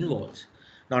 15 volts,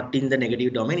 not in the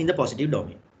negative domain, in the positive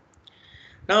domain.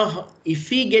 Now, if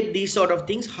we get these sort of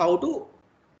things, how to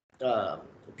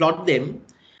plot them,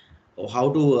 or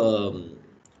how to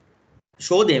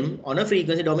show them on a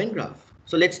frequency domain graph.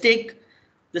 So let's take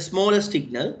the smallest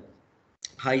signal,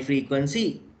 high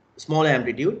frequency, small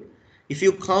amplitude. If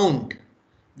you count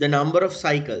the number of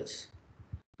cycles,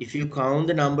 if you count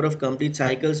the number of complete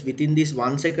cycles within this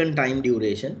 1 second time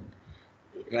duration,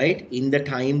 right, in the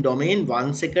time domain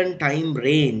 1 second time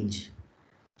range,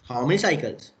 how many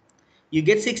cycles? You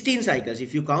get 16 cycles.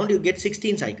 If you count, you get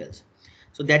 16 cycles.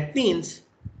 So that means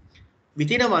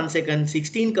within a 1 second,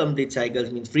 16 complete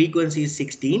cycles means frequency is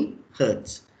 16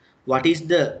 hertz. What is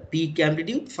the peak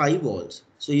amplitude? 5 volts.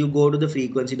 So you go to the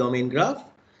frequency domain graph,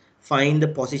 find the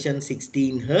position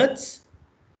 16 hertz,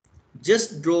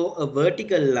 just draw a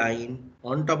vertical line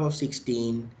on top of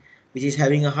 16, which is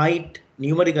having a height,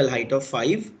 numerical height of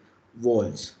 5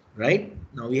 volts, right?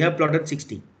 Now we have plotted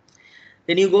 60.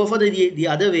 Then you go for the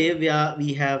other way where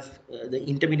we have the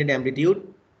intermittent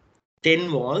amplitude, 10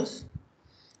 volts.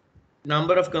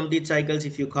 Number of complete cycles,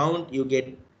 if you count, you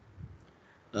get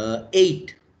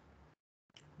 8,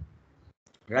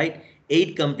 right?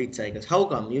 8 complete cycles. How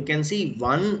come? You can see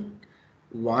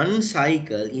one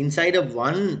cycle inside of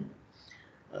one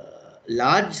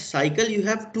large cycle, you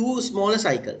have 2 smaller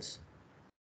cycles,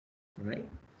 right?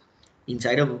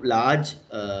 Inside of large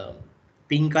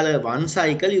pink color one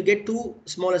cycle, you get 2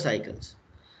 smaller cycles.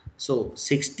 So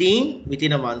 16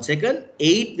 within a 1 second,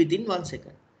 8 within 1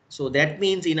 second. So that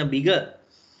means in a bigger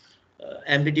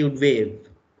amplitude wave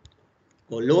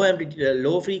or low amplitude,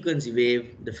 low frequency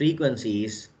wave, the frequency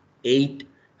is 8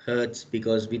 hertz,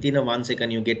 because within a 1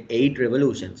 second you get 8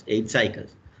 revolutions, 8 cycles.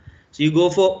 So you go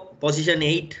for position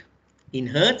 8 in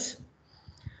hertz,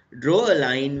 draw a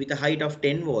line with a height of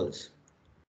 10 volts.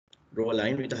 Draw a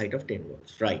line with a height of 10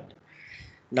 volts, right?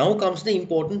 Now comes the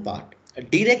important part, a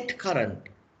direct current.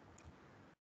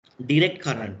 Direct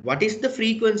current. What is the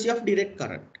frequency of direct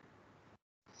current?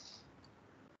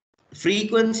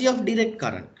 Frequency of direct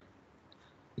current.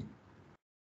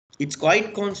 It's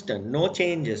quite constant, no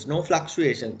changes, no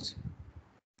fluctuations.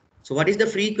 So what is the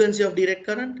frequency of direct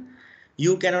current?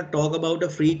 You cannot talk about a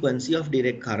frequency of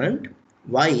direct current.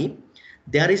 Why?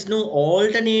 There is no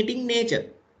alternating nature.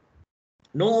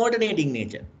 No alternating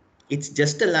nature. It's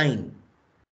just a line.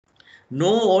 No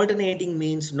alternating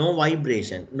means no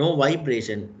vibration. No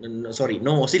vibration. Sorry,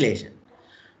 no oscillation.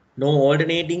 No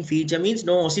alternating feature means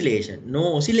no oscillation.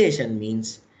 No oscillation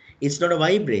means it's not a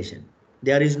vibration.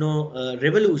 There is no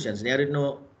revolutions. There is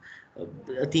no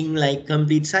thing like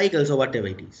complete cycles or whatever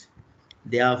it is.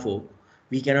 Therefore,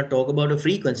 we cannot talk about a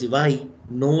frequency. Why?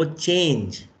 No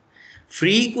change.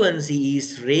 Frequency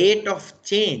is rate of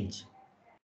change.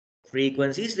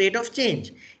 Frequency is rate of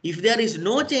change. If there is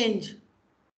no change,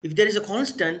 if there is a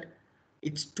constant,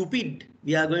 it's stupid.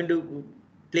 We are going to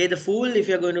play the fool if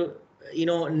you are going to,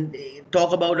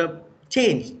 talk about a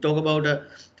change, talk about a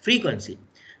frequency,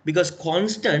 because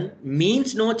constant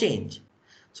means no change.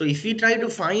 So if we try to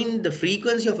find the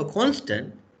frequency of a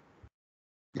constant,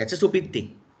 that's a stupid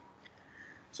thing.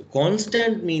 So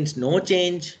constant means no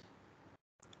change.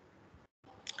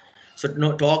 So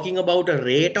no, talking about a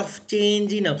rate of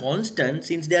change in a constant,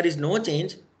 since there is no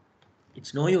change,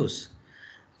 it's no use.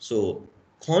 So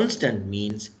constant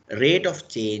means rate of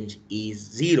change is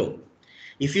 0.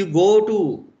 If you go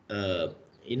to,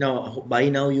 by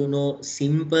now you know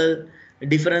simple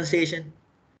differentiation,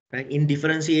 right? In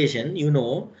differentiation, you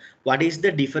know what is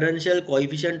the differential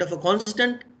coefficient of a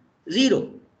constant?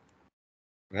 0,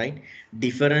 right?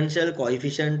 Differential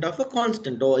coefficient of a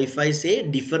constant, or if I say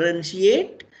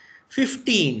differentiate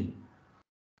 15,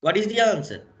 what is the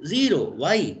answer? 0.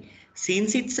 Why?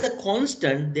 Since it's a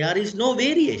constant, there is no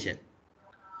variation.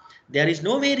 There is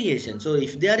no variation. So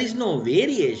if there is no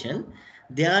variation,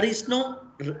 there is no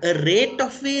rate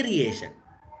of variation.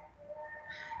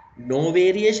 No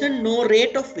variation, no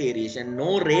rate of variation.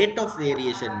 No rate of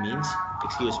variation means,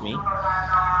 excuse me.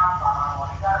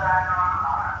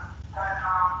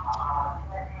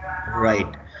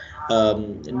 Right.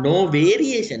 No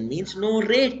variation means no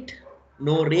rate.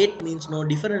 No rate means no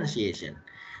differentiation.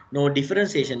 No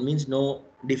differentiation means no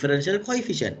differential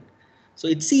coefficient. So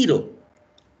it's 0.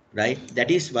 Right? That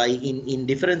is why in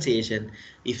differentiation,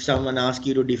 if someone asks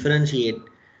you to differentiate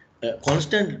a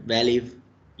constant value,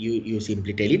 you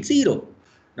simply tell it 0.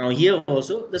 Now here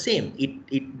also the same.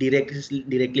 It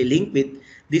directly linked with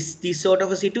this sort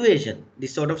of a situation,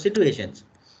 this sort of situations.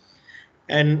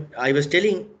 And I was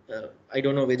telling, I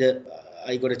don't know whether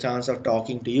I got a chance of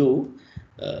talking to you.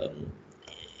 Um,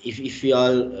 if you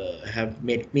all have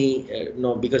met me,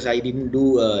 no, because I didn't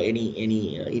do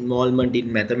any involvement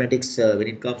in mathematics when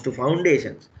it comes to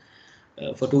foundations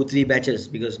for 2-3 batches,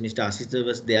 because Mr. Asista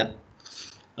was there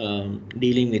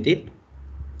dealing with it.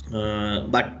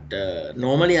 But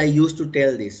normally I used to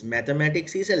tell this: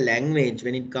 mathematics is a language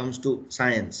when it comes to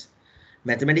science.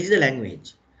 Mathematics is a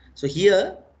language. So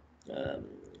here, um,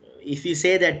 if we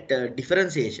say that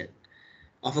differentiation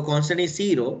of a constant is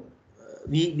zero,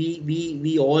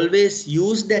 we always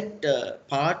use that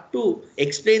part to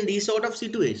explain these sort of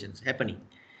situations happening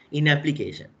in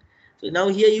application. So now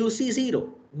here you see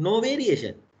zero, no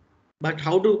variation. But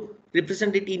how to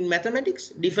represent it in mathematics?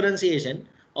 Differentiation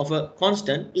of a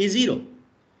constant is zero.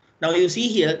 Now you see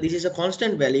here, this is a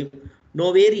constant value,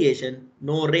 no variation,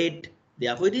 no rate,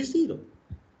 therefore it is zero.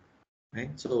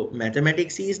 Right? So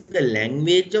mathematics is the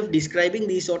language of describing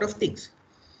these sort of things.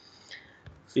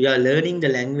 So you are learning the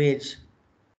language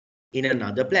in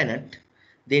another planet,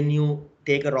 then you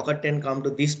take a rocket and come to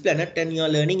this planet and you are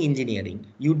learning engineering.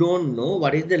 You don't know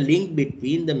what is the link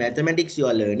between the mathematics you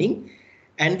are learning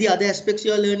and the other aspects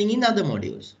you are learning in other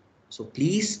modules. So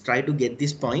please try to get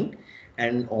this point,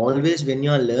 and always when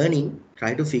you are learning,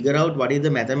 try to figure out what is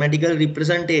the mathematical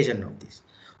representation of this.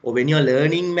 Or when you are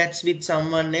learning maths with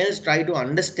someone else, try to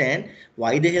understand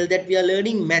why the hell that we are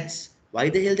learning maths, why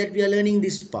the hell that we are learning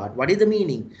this part, what is the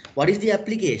meaning, what is the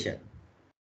application,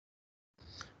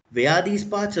 where these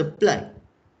parts apply.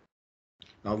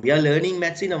 Now we are learning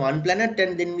maths in a one planet,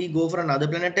 and then we go for another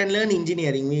planet and learn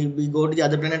engineering. We go to the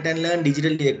other planet and learn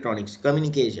digital electronics,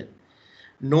 communication.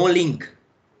 No link,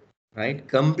 right?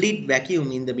 Complete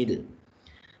vacuum in the middle.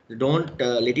 Don't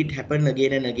let it happen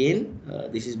again and again.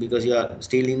 This is because you are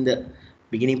still in the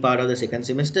beginning part of the second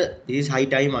semester. This is high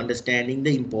time understanding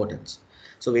the importance.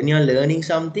 So when you are learning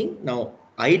something, now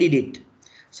I did it.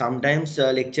 Sometimes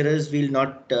lecturers will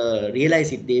not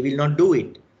realize it. They will not do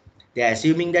it. They are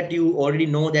assuming that you already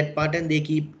know that part and they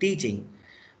keep teaching.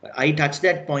 I touch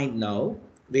that point now,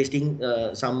 wasting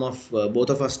some of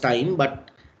both of us time, but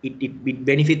it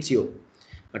benefits you.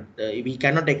 But we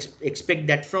cannot expect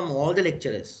that from all the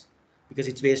lecturers, because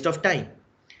it's waste of time.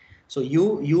 So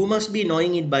you must be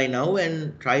knowing it by now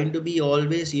and trying to be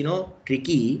always,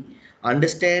 tricky,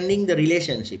 understanding the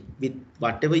relationship with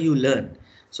whatever you learn.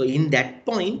 So in that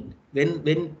point,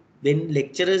 when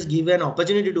lecturers give an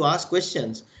opportunity to ask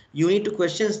questions, you need to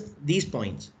question these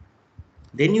points.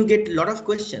 Then you get a lot of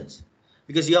questions,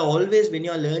 because you are always, when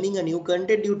you are learning a new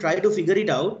content, you try to figure it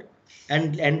out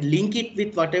and link it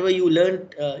with whatever you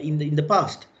learned in the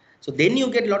past. So then you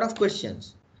get a lot of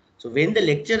questions. So when the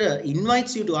lecturer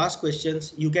invites you to ask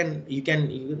questions, you can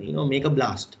make a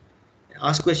blast,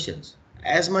 ask questions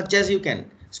as much as you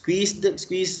can, squeeze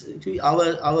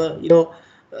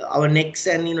our necks,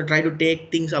 and try to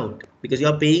take things out, because you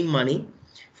are paying money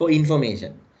for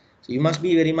information. So you must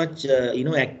be very much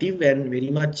active and very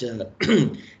much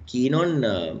keen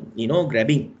on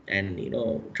grabbing and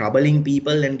troubling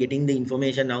people and getting the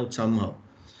information out somehow,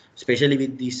 especially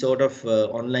with these sort of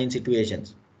online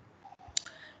situations,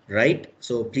 right?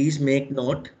 So please make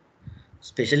note.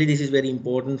 Especially this is very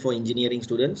important for engineering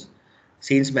students.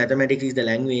 Since mathematics is the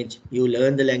language, you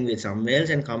learn the language somewhere else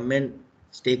and come and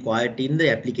stay quiet in the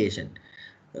application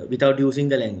without using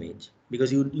the language,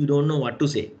 because you don't know what to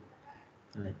say.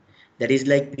 Right? That is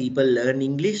like people learn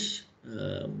English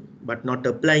but not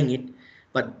applying it.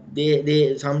 But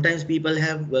they sometimes people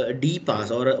have a D pass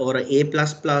or a A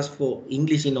plus plus for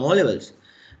English in all levels.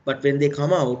 But when they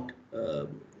come out,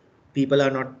 people are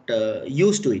not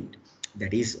used to it.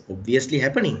 That is obviously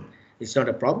happening. It's not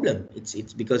a problem.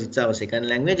 It's because it's our second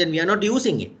language and we are not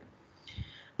using it.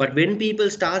 But when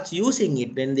people starts using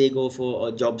it, when they go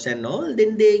for jobs and all,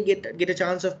 then they get a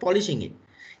chance of polishing it.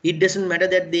 It doesn't matter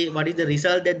that they what is the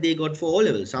result that they got for O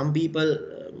level. Some people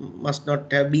must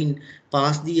not have been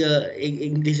passed the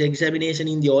English examination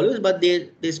in the O levels, but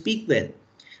they speak well.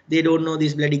 They don't know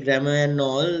this bloody grammar and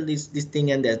all this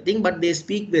thing and that thing, but they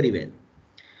speak very well.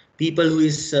 People who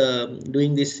is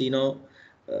doing this,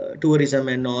 tourism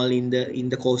and all in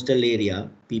the coastal area,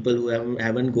 people who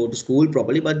haven't go to school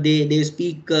properly, but they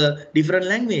speak different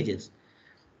languages.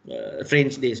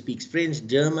 French, they speak French,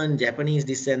 German, Japanese,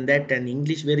 this and that, and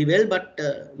English very well, but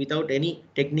without any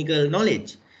technical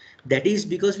knowledge. That is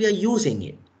because we are using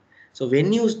it. So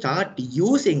when you start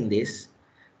using this,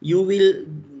 you will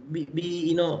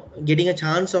be getting a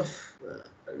chance of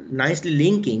nicely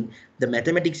linking the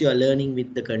mathematics you are learning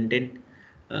with the content,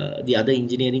 the other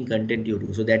engineering content you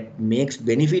do. So that makes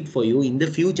benefit for you in the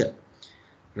future,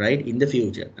 right? In the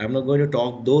future, I'm not going to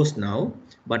talk those now,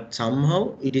 but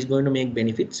somehow it is going to make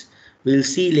benefits. We'll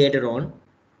see later on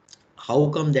How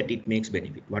come that it makes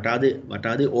benefit? What are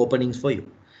the openings for you,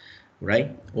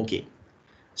 right? Okay,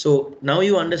 so now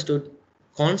you understood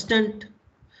constant.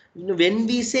 When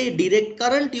we say direct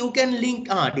current, you can link,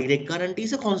 direct current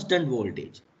is a constant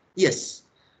voltage. Yes,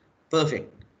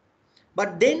 perfect.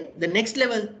 But then the next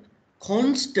level,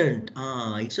 constant,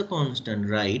 it's a constant,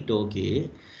 right? Okay.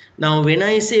 Now when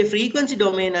I say frequency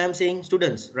domain, I am saying,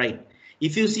 students, right?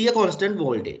 If you see a constant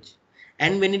voltage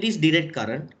and when it is direct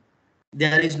current,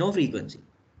 there is no frequency.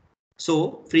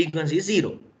 So frequency is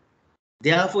 0.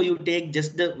 Therefore, you take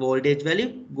just the voltage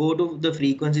value, go to the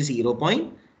frequency 0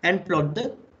 point and plot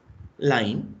the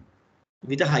line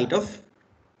with a height of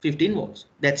 15 volts.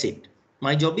 That's it.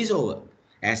 My job is over.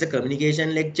 As a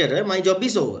communication lecturer, my job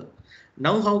is over.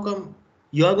 Now, how come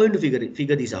you are going to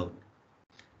figure this out?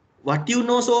 What you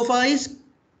know so far is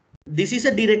this is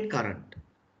a direct current.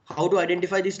 How to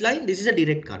identify this line? This is a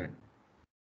direct current.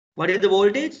 What is the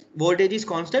voltage? Voltage is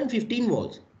constant 15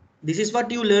 volts. This is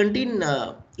what you learned in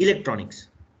electronics.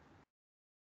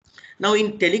 Now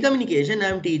in telecommunication, I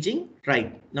am teaching,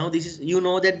 right? Now this is, you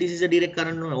know that this is a direct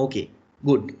current. Okay,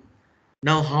 good.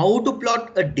 Now how to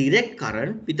plot a direct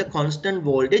current with a constant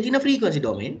voltage in a frequency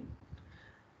domain?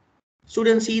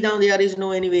 Students, see now there is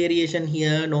no any variation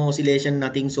here, no oscillation,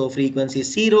 nothing. So frequency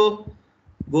is 0.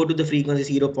 Go to the frequency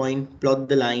 0 point, plot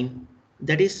the line.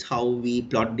 That is how we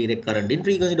plot direct current in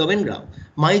frequency domain graph.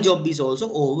 My job is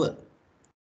also over.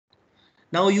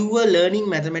 Now you were learning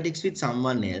mathematics with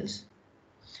someone else,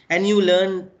 and you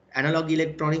learn analog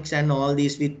electronics and all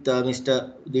this with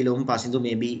Mr. Dilom Pasindu,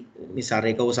 maybe Miss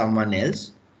Areka or someone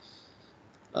else,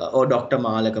 or Dr.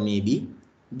 Malaka maybe.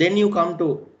 Then you come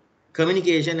to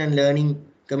communication and learning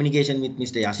communication with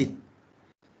Mr. Yasit.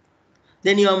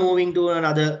 Then you are moving to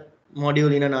another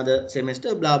module in another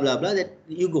semester, blah, blah, blah, that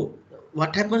you go.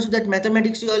 What happens to that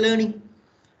mathematics you are learning?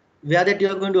 Where that you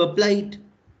are going to apply it?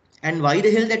 And why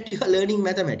the hell that you are learning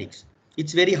mathematics?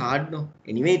 It's very hard, no?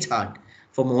 Anyway, it's hard.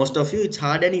 For most of you, it's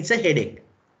hard and it's a headache.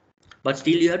 But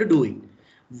still you have to do it.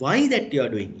 Why that you are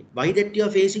doing it? Why that you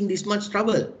are facing this much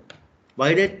trouble?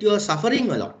 Why that you are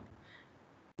suffering a lot?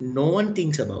 No one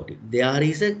thinks about it. There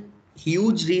is a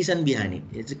huge reason behind it.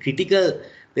 It's a critical,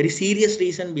 very serious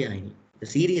reason behind it. The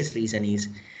serious reason is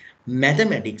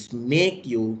mathematics make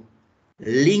you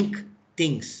link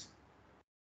things,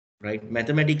 right?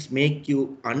 Mathematics make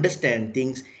you understand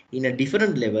things in a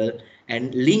different level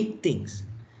and link things.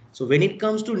 So when it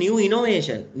comes to new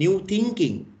innovation, new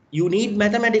thinking, you need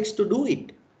mathematics to do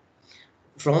it.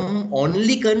 From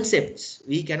only concepts,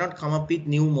 we cannot come up with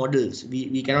new models.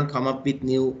 We cannot come up with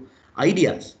new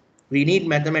ideas. We need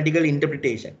mathematical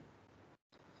interpretation.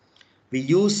 We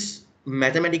use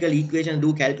mathematical equation,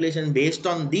 do calculation based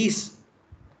on these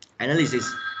analysis.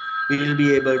 We will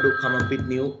be able to come up with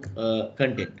new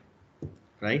content,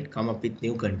 right? Come up with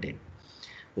new content.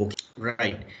 Okay,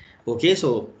 right. Okay,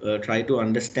 so try to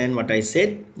understand what I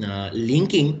said.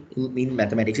 Linking in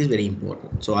mathematics is very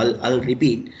important. So I'll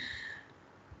repeat.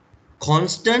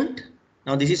 Constant.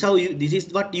 Now this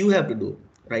is what you have to do,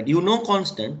 right? You know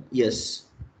constant, yes.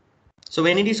 So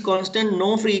when it is constant,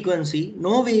 no frequency,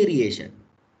 no variation,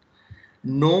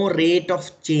 no rate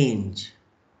of change.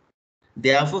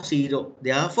 Therefore 0.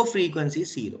 Therefore frequency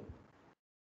is 0.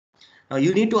 Now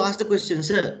you need to ask the question,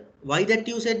 sir, why that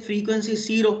you said frequency is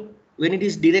 0 when it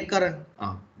is direct current?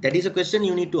 That is a question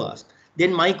you need to ask.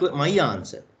 Then my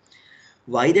answer.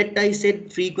 Why that I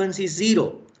said frequency is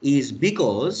 0 is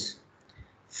because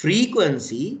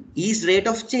frequency is rate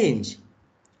of change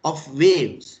of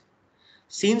waves.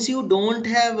 Since you don't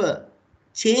have a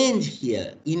change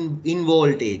here in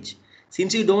voltage,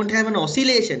 since you don't have an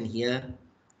oscillation here,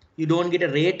 you don't get a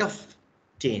rate of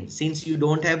change. Since you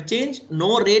don't have change,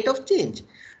 no rate of change.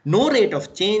 No rate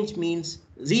of change means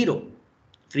 0.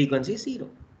 Frequency is 0.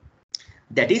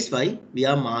 That is why we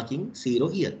are marking 0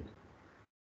 here.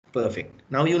 Perfect.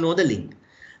 Now you know the link.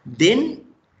 Then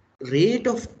rate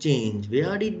of change.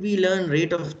 Where did we learn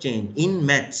rate of change? In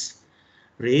maths.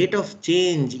 Rate of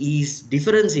change is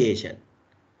differentiation.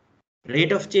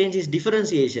 Rate of change is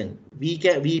differentiation. We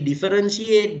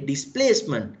differentiate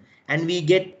displacement and we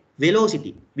get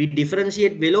velocity. We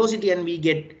differentiate velocity and we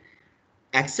get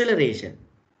acceleration.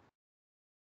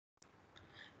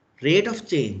 Rate of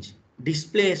change,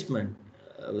 displacement,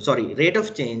 rate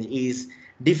of change is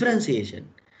differentiation.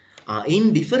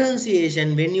 In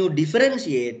differentiation, when you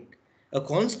differentiate a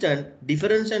constant,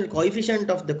 differential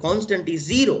coefficient of the constant is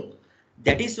 0.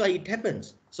 That is why it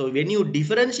happens. So when you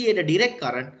differentiate a direct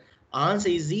current, answer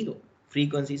is 0.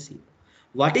 Frequency is 0.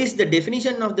 What is the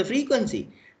definition of the frequency?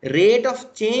 Rate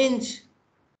of change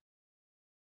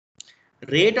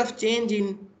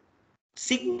in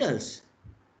signals.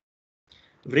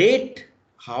 Rate,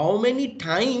 how many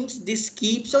times this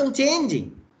keeps on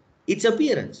changing its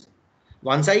appearance.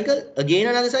 One cycle, again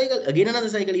another cycle, again another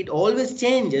cycle. It always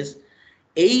changes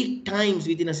 8 times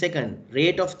within a second.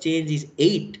 Rate of change is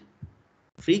 8.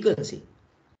 Frequency.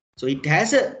 So it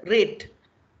has a rate.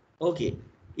 Okay,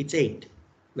 it's 8.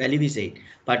 Value is 8.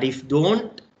 But if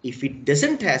it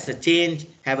doesn't have a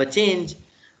change,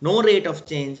 no rate of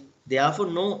change, therefore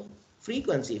no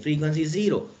frequency. Frequency is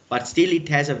 0. But still it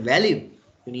has a value.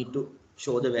 You need to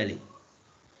show the value.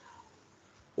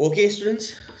 Okay,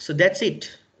 students. So that's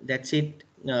it. That's it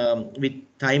with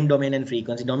time domain and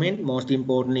frequency domain. Most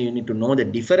importantly, you need to know the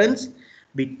difference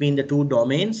between the two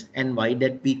domains and why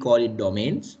that we call it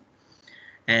domains.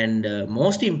 And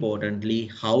most importantly,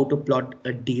 how to plot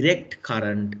a direct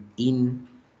current in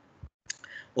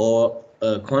or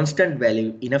a constant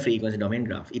value in a frequency domain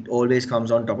graph. It always comes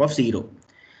on top of 0.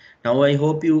 Now I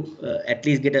hope you at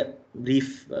least get a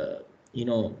brief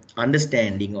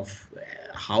understanding of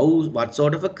what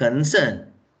sort of a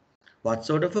concern, what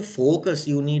sort of a focus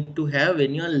you need to have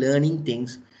when you are learning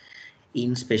things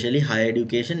in especially higher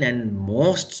education and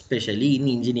most especially in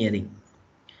engineering.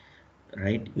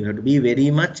 Right, you have to be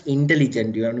very much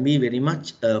intelligent, you have to be very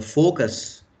much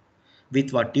focused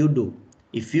with what you do.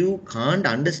 If you can't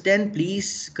understand,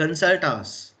 please consult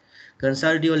us,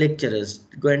 consult your lecturers,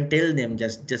 go and tell them,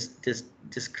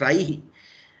 just cry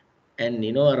and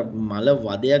අර මල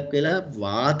වදයක් වෙලා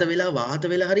වාත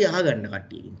වෙලා හරි අහගන්න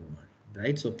කට්ටියකින් කොහොමද,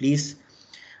 right? So please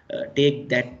take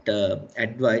that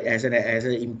advice as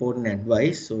an important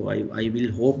advice. So I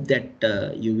will hope that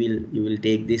you will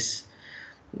take this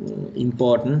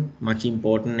much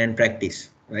important and practice,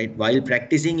 right? While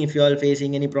practicing, if you are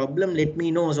facing any problem, let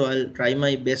me know, so I'll try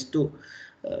my best to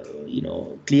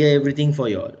clear everything for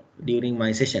you all during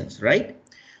my sessions, right?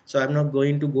 So I'm not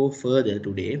going to go further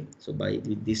today. So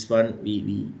with this one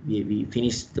we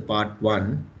finished the part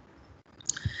 1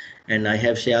 and I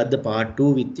have shared the part 2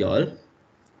 with you all.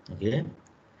 Okay,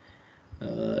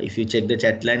 if you check the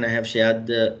chat line, I have shared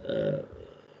the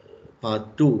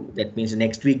part 2, that means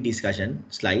next week discussion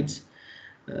slides.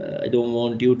 I don't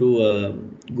want you to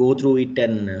go through it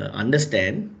and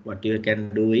understand. What you can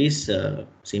do is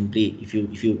simply, if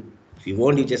you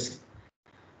want, you just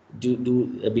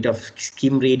do a bit of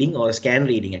skim reading or scan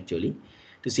reading actually,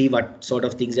 to see what sort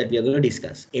of things that we are going to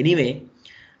discuss. Anyway,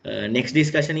 next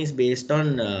discussion is based on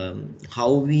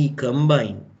how we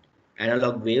combine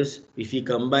analog waves. If we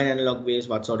combine analog waves,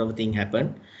 what sort of thing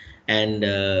happen, and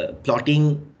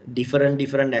plotting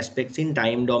different aspects in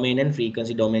time domain and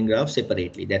frequency domain graph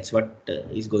separately. That's what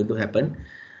is going to happen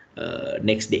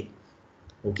next day.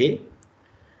 Okay,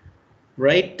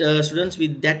 right, students,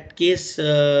 with that case,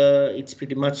 it's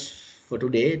pretty much for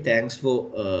today. Thanks for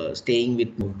staying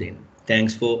with me then.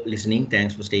 Thanks for listening.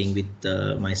 Thanks for staying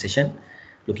with my session.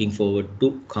 Looking forward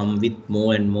to come with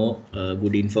more and more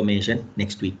good information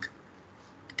next week.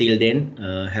 Till then,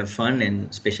 have fun and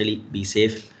especially be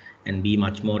safe and be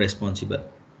much more responsible.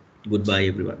 Goodbye,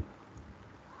 everyone.